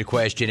to submit a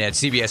question at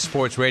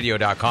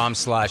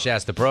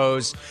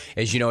cbssportsradio.com/askthepros.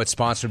 As you know, it's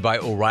sponsored by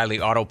O'Reilly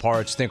Auto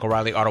Parts. Think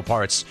O'Reilly Auto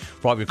Parts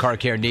for all of your car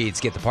care needs.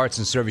 Get the parts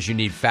and service you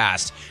need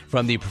fast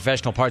from the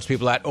professional parts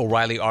people at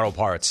O'Reilly Auto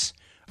Parts.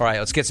 All right,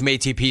 let's get some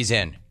ATPs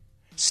in.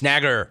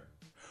 Snagger,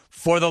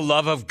 for the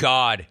love of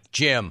God,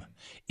 Jim,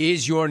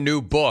 is your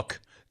new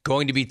book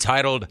going to be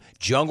titled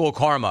Jungle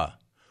Karma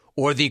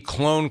or The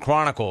Clone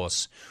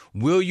Chronicles?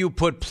 Will you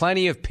put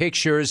plenty of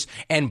pictures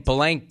and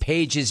blank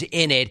pages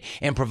in it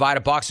and provide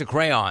a box of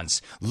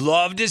crayons?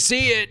 Love to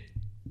see it.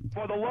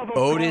 For the love of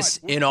Otis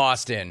God. in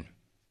Austin.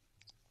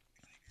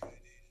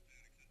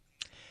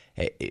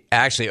 Hey,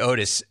 actually,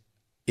 Otis,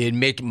 it'd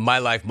make my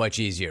life much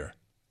easier.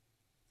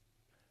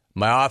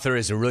 My author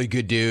is a really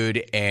good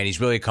dude, and he's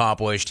really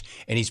accomplished,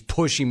 and he's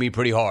pushing me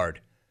pretty hard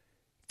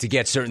to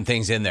get certain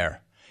things in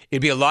there.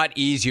 It'd be a lot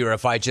easier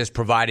if I just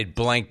provided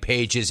blank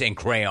pages and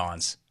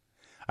crayons.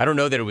 I don't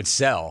know that it would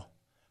sell,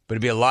 but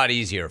it'd be a lot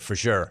easier for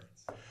sure.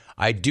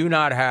 I do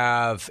not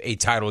have a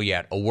title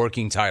yet, a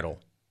working title.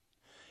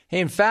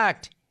 Hey, in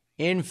fact,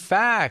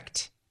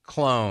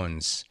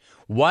 clones,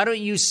 why don't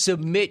you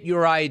submit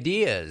your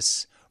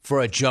ideas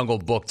for a Jungle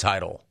Book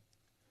title?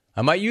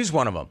 I might use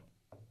one of them.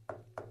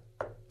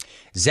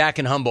 Zach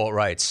in Humboldt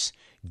writes,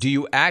 do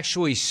you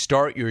actually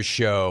start your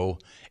show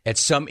at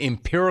some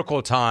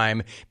empirical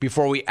time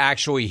before we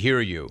actually hear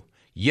you?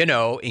 You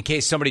know, in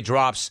case somebody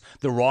drops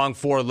the wrong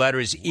 4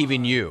 letters,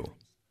 even you.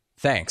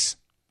 Thanks.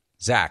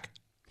 Zach.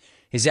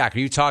 Hey, Zach, are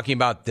you talking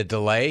about the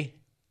delay?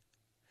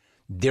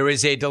 There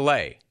is a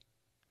delay,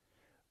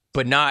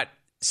 but not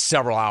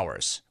several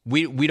hours.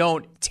 We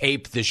don't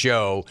tape the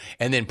show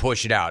and then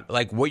push it out.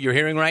 Like what you're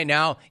hearing right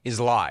now is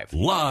live.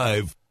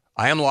 Live.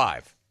 I am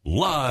live.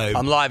 Live.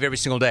 I'm live every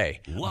single day.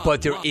 Live,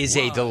 but there live, is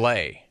a live.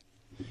 delay.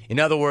 In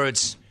other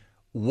words,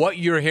 what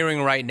you're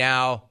hearing right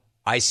now,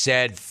 I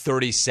said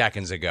 30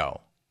 seconds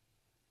ago.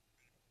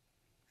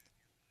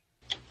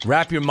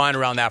 Wrap your mind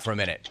around that for a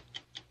minute.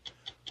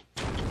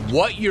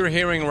 What you're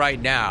hearing right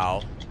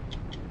now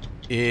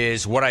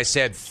is what I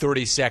said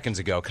 30 seconds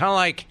ago. Kind of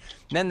like,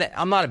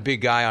 I'm not a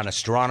big guy on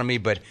astronomy,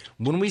 but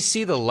when we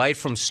see the light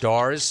from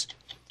stars,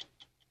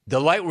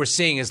 the light we're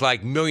seeing is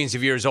like millions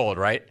of years old,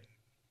 right?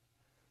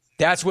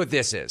 That's what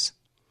this is.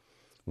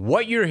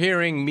 What you're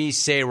hearing me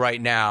say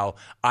right now,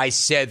 I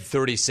said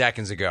 30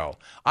 seconds ago.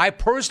 I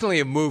personally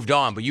have moved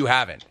on, but you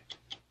haven't.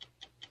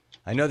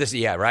 I know this,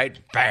 yeah, right?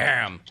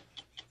 Bam!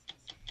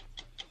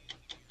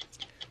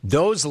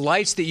 Those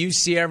lights that you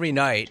see every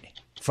night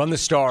from the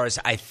stars,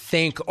 I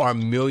think, are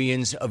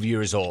millions of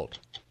years old.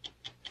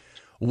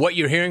 What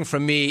you're hearing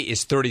from me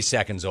is 30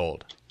 seconds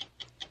old.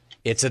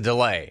 It's a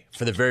delay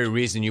for the very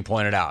reason you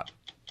pointed out.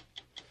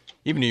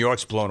 Even New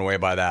York's blown away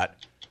by that.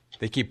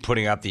 They keep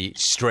putting up the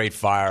straight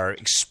fire,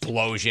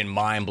 explosion,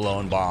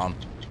 mind-blown bomb.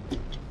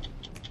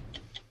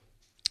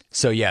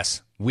 So,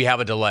 yes, we have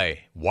a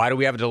delay. Why do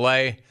we have a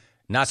delay?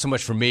 Not so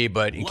much for me,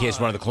 but in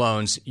case one of the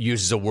clones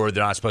uses a word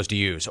they're not supposed to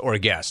use, or a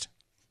guest.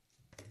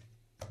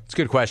 It's a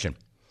good question.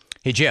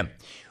 Hey, Jim,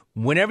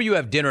 whenever you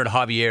have dinner at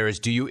Javier's,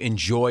 do you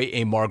enjoy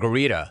a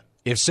margarita?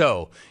 If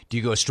so, do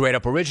you go straight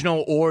up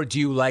original or do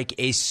you like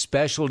a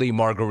specialty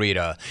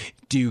margarita?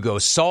 Do you go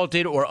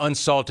salted or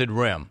unsalted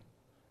rim?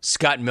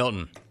 Scott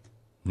Milton.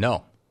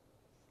 No,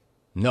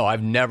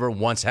 I've never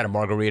once had a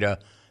margarita.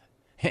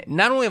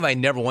 Not only have I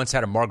never once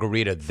had a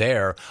margarita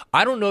there,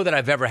 I don't know that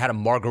I've ever had a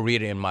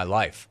margarita in my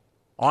life.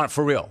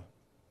 For real.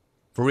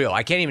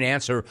 I can't even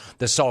answer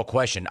the salt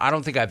question. I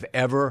don't think I've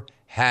ever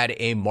had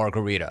a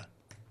margarita.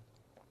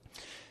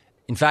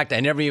 In fact, I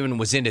never even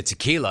was into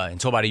tequila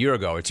until about a year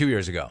ago or 2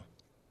 years ago.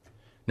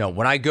 No,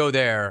 when I go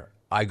there,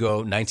 I go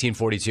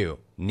 1942.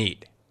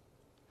 Neat.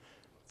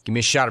 Give me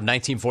a shot of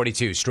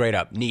 1942, straight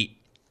up. Neat.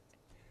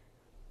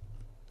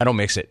 I don't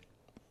mix it.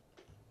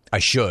 I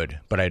should,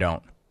 but I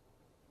don't.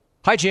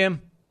 Hi,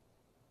 Jim.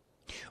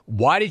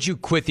 Why did you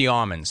quit the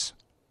almonds?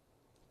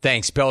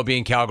 Thanks, Bella B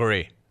in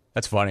Calgary.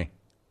 That's funny.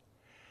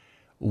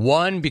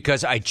 One,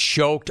 because I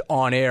choked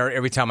on air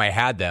every time I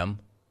had them.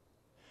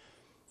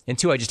 And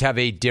two, I just have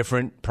a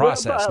different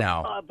process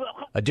now.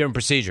 A different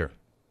procedure.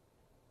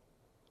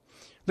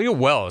 Look at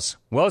Wells.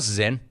 Wells is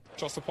in.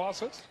 Just the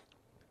process?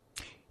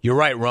 You're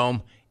right,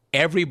 Rome.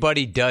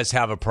 Everybody does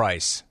have a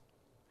price.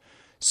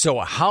 So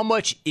how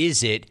much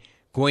is it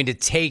going to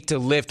take to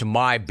lift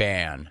my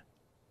ban?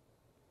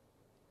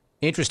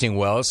 Interesting,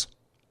 Wells.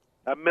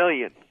 $1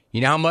 million.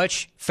 You know how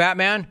much, fat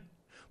man?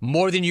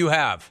 More than you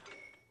have.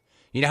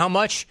 You know how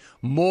much?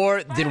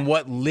 More than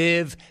what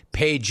Liv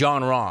paid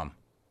John Rahm.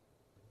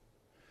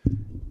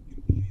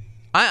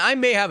 I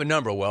may have a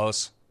number,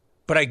 Wells,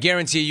 but I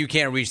guarantee you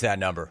can't reach that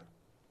number.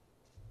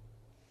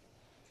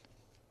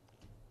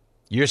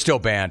 You're still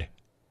banned.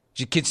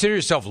 You consider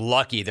yourself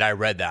lucky that I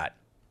read that.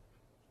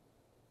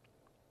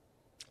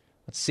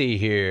 Let's see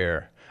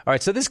here. All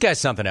right, so this guy's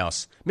something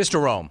else.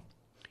 Mr. Rome,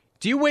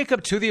 do you wake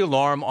up to the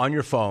alarm on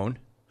your phone,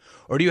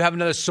 or do you have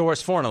another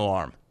source for an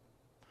alarm?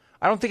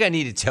 I don't think I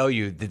need to tell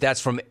you that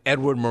that's from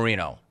Edward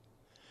Marino.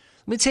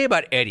 Let me tell you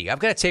about Eddie. I've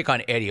got a take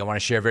on Eddie I want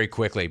to share very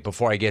quickly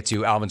before I get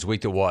to Alvin's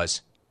Week That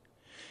Was.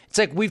 It's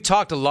like we've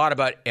talked a lot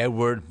about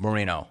Edward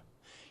Marino.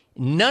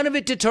 None of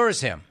it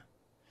deters him.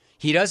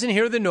 He doesn't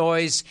hear the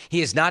noise.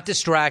 He is not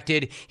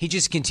distracted. He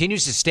just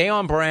continues to stay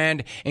on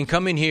brand and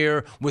come in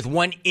here with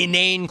one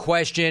inane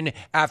question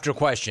after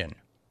question.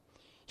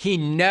 He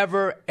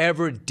never,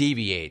 ever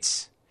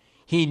deviates.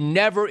 He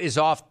never is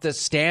off the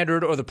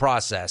standard or the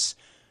process.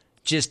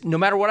 Just no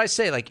matter what I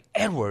say, like,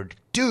 Edward,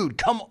 dude,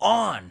 come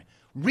on.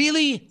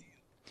 Really?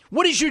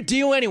 What is your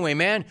deal anyway,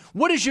 man?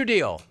 What is your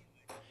deal?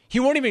 He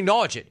won't even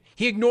acknowledge it.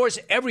 He ignores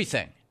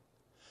everything.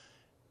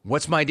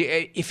 What's my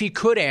deal? If he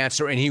could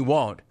answer, and he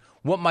won't,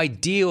 what my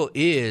deal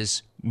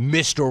is,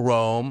 Mr.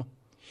 Rome,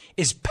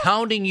 is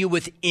pounding you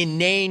with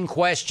inane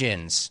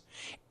questions.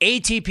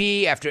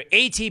 ATP after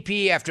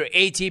ATP after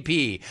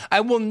ATP.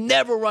 I will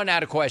never run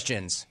out of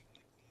questions.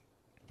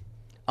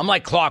 I'm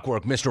like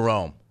clockwork, Mr.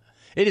 Rome.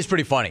 It is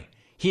pretty funny.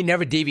 He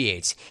never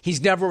deviates.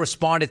 He's never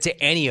responded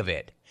to any of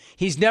it.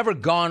 He's never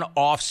gone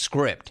off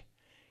script.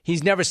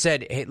 He's never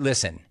said, hey,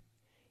 listen,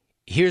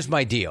 here's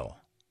my deal.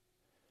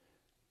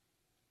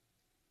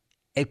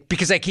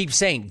 Because I keep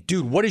saying,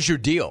 dude, what is your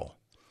deal?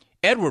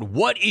 Edward,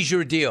 what is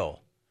your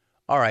deal?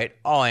 All right,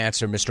 I'll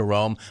answer, Mr.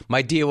 Rome.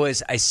 My deal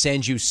is I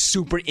send you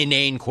super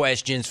inane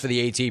questions for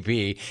the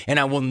ATP, and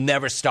I will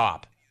never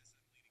stop.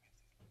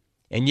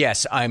 And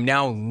yes, I'm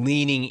now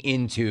leaning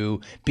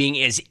into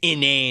being as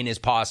inane as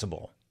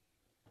possible.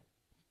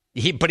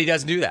 But he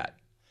doesn't do that.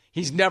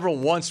 He's never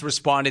once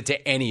responded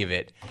to any of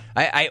it.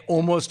 I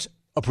almost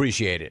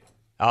appreciate it.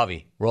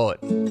 Avi, roll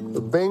it.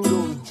 The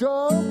Bengals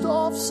jumped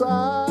off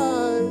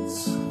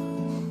sides.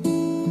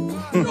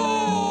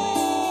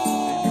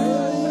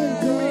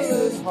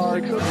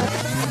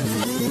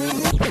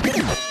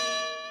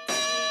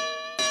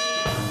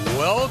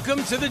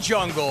 Welcome to the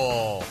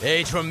jungle.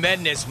 A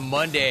tremendous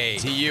Monday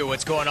to you.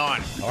 What's going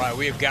on? All right,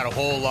 we've got a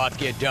whole lot to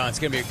get done. It's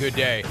going to be a good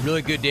day.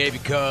 Really good day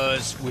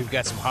because we've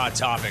got some hot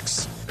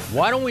topics.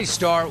 Why don't we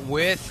start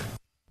with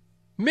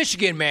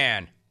Michigan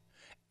Man?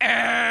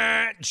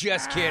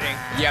 Just kidding.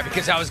 Yeah,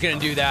 because I was going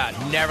to do that.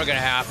 Never going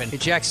to happen. Hey,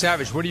 Jack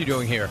Savage, what are you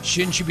doing here?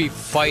 Shouldn't you be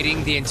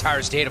fighting the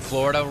entire state of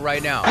Florida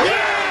right now?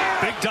 Yeah!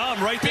 Big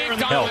Dom right there in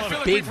the middle of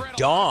it. Big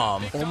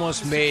Dom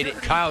almost made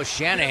Kyle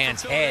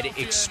Shanahan's head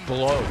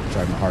explode.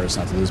 Tried my hardest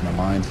not to lose my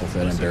mind.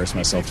 Hopefully I didn't embarrass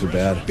myself too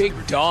bad. Big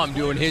Dom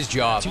doing his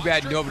job. Too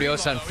bad nobody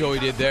else on Philly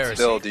did theirs.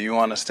 Bill, do you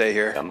want to stay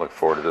here? I'm looking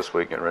forward to this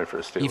week, getting ready for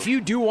the Steelers. If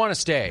you do want to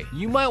stay,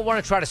 you might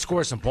want to try to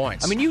score some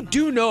points. I mean, you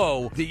do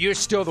know that you're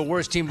still the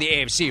worst team in the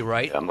AFC,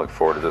 right? I'm looking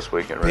forward to this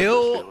week, getting ready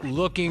Bill for the Steelers.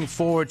 looking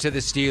forward to the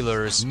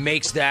Steelers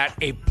makes that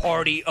a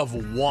party of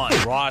one.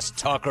 Ross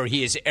Tucker,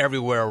 he is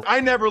everywhere. I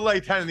never lay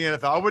 10 in the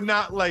NFL. I would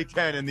not lay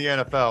 10 in the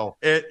NFL,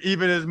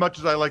 even as much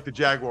as I like the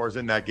Jaguars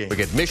in that game. We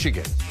get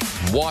Michigan,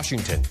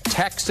 Washington,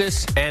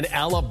 Texas, and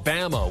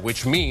Alabama,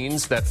 which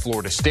means that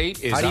Florida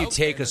State is How do you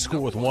take a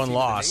school with one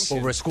loss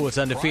over a school that's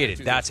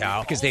undefeated? That's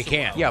how. Because they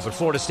can't. Yeah, but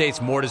Florida State's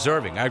more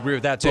deserving. I agree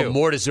with that, too. But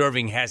more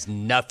deserving has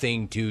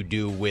nothing to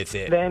do with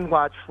it. Then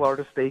watch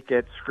Florida State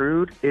get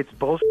screwed. It's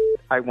bullshit.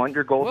 I want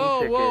your golden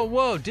ticket.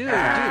 Whoa, dude.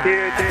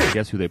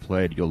 Guess who they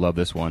played? You'll love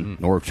this one.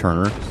 Norv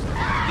Turner.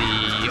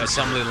 The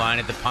assembly line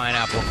at the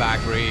Pineapple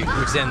Factory,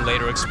 which then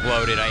later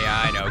exploded.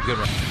 I know. Good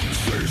one.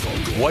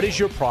 What is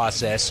your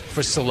process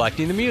for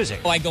selecting the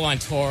music? I go on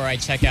tour. I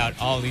check out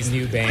all these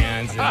new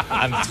bands. And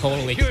I'm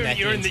totally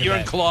connected. You're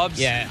in clubs?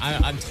 Yeah,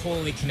 I'm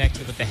totally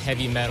connected with the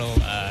heavy metal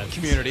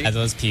community. Of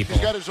those people.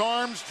 He's got his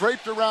arms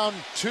draped around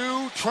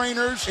two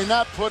trainers and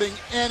not putting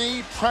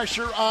any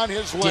pressure on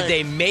his legs. Did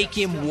they make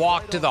him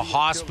walk to the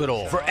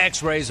hospital for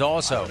x-rays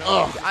also?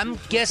 I'm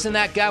guessing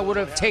that guy would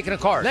have taken a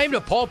cart. Named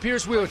a Paul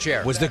Pierce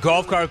wheelchair. Was the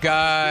golf cart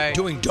guy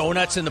doing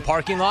donuts in the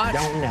parking lot?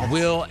 Donuts.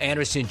 Will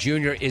Anderson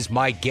Jr. is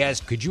my guest.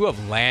 Could you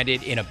have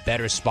landed in a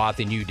better spot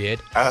than you did?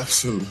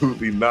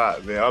 Absolutely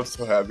not, man. I'm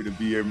so happy to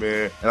be here,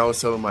 man. And I was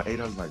telling my aide,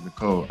 I was like,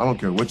 Nicole, I don't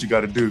care what you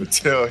got to do to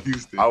tell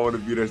Houston. I want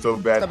to be there so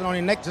bad. Stepping on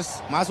your neck,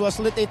 just might as well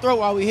slit their throat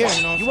while we're here.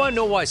 You want to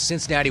know why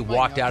Cincinnati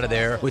walked out of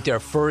there with their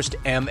first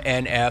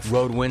MNF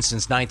road win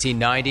since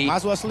 1990? Might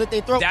as well slit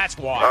their throat. That's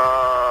why.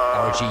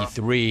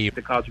 RG3.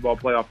 The College Football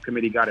Playoff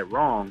Committee got it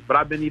wrong, but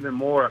I've been even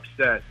more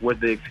upset with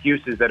the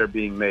excuses that are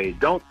being made.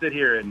 Don't sit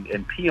here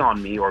and pee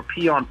on me or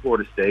pee on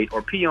Florida State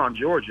or pee on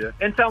Georgia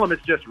and tell them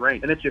it's just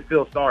rain and that you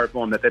feel sorry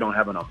for them that they don't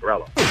have an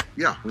umbrella.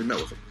 Yeah, we met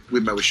with them. We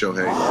met with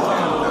Shohei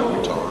and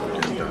we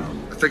talked,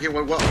 and I think it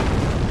went well.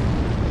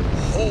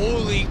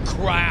 Holy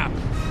crap.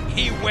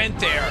 He went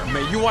there.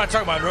 Man, you want to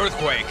talk about an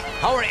earthquake.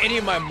 How are any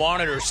of my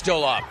monitors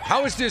still up?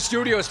 How is this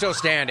studio still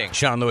standing?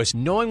 Sean Lewis,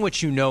 knowing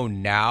what you know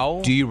now,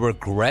 do you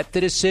regret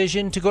the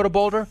decision to go to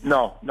Boulder?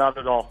 No, not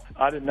at all.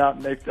 I did not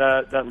make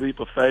that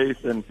leap of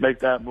faith and make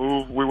that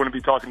move. We wouldn't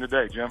be talking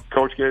today, Jim.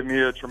 Coach gave me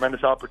a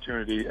tremendous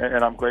opportunity,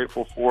 and I'm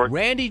grateful for it.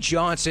 Randy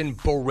Johnson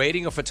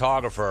berating a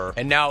photographer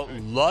and now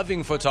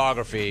loving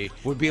photography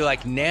would be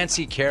like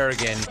Nancy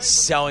Kerrigan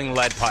selling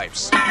lead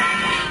pipes,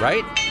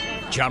 right?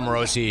 John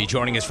Morosi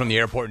joining us from the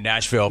airport in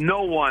Nashville.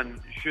 No one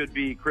should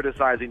be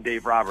criticizing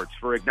Dave Roberts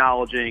for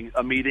acknowledging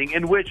a meeting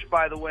in which,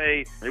 by the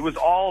way, it was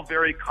all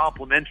very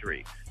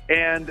complimentary.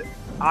 And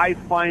I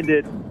find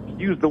it,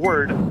 use the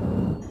word,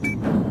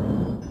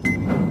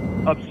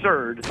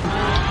 absurd.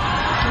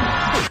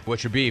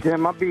 What's your beef? Yeah,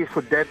 my beef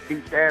with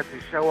deadbeat dads who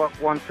show up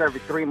once every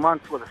 3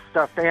 months with a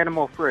stuffed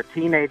animal for a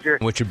teenager.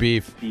 What's your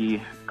beef?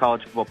 The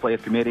College Football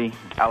Playoff Committee.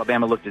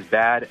 Alabama looked as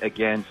bad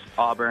against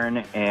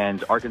Auburn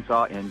and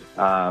Arkansas and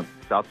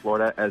South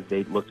Florida as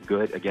they looked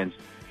good against.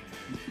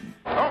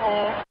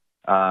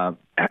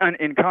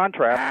 In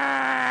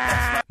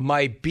contrast,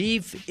 my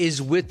beef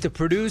is with the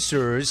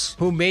producers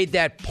who made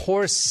that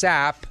poor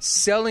sap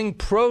selling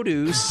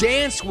produce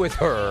dance with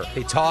her.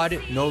 Hey, Todd,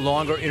 no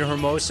longer in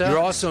Hermosa. You're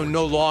also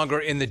no longer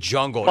in the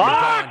jungle. You're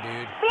gone,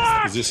 dude.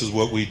 Because this is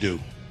what we do.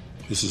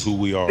 This is who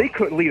we are. They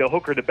couldn't lead a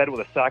hooker to bed with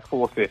a sack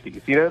full of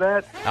 50s. You know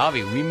that?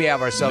 Alvy, we may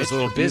have ourselves a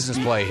little business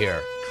play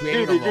here.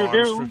 Creating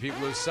alarms for people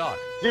who suck.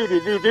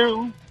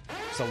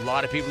 There's a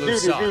lot of people who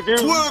suck.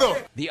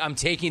 Twitter! I'm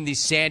taking the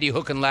Sandy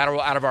hook and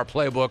lateral out of our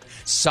playbook,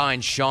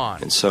 signed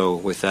Sean. And so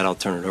with that, I'll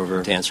turn it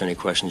over to answer any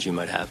questions you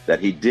might have. That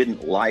he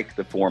didn't like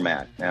the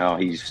format. Now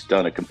he's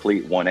done a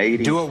complete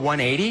 180. Do a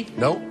 180?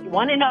 Nope. You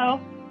want to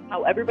know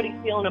how everybody's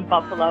feeling in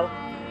Buffalo?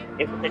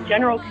 It was a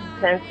general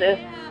consensus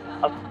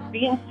of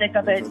being sick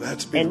of it,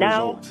 and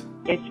now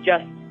it's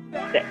just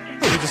sick.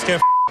 You just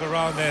can't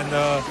around and,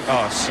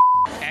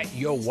 At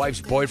your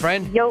wife's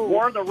boyfriend? Yo,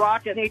 War the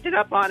Rocket heated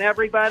up on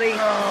everybody.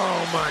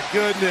 Oh, my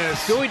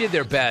goodness. Philly did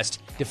their best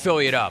to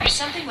Philly it up.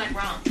 Something went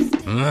wrong.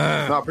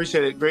 No, I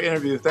appreciate it. Great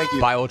interview. Thank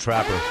you. Buy Old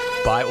Trapper.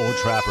 Buy Old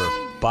Trapper.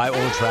 Buy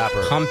Old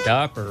Trapper. Pumped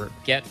up or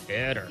get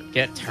fit or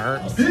get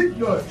turned.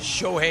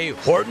 Shohei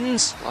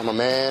Hortons. I'm a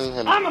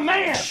man. I'm a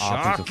man.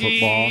 Offensive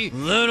football.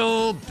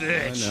 Little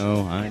bitch.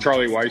 I know.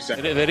 Charlie Weiss.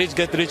 There is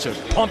Get Richard.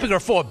 Pumping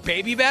her full of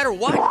baby batter?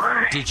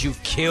 What? Did you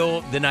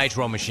kill the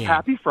Nitro Machine?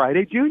 Happy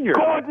Friday, Junior.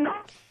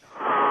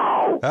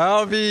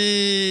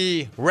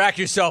 Alvy. Rack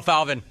yourself,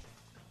 Alvin.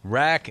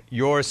 Rack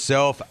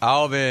yourself,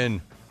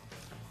 Alvin.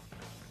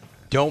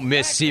 Don't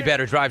miss See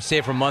Better, Drive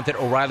Safer month at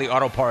O'Reilly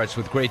Auto Parts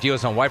with great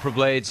deals on wiper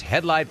blades,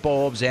 headlight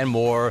bulbs, and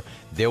more.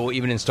 They will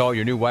even install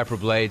your new wiper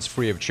blades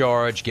free of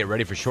charge. Get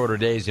ready for shorter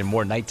days and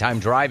more nighttime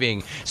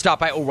driving. Stop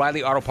by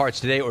O'Reilly Auto Parts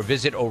today or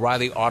visit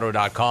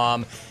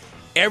O'ReillyAuto.com.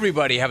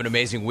 Everybody have an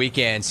amazing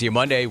weekend. See you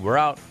Monday. We're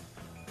out.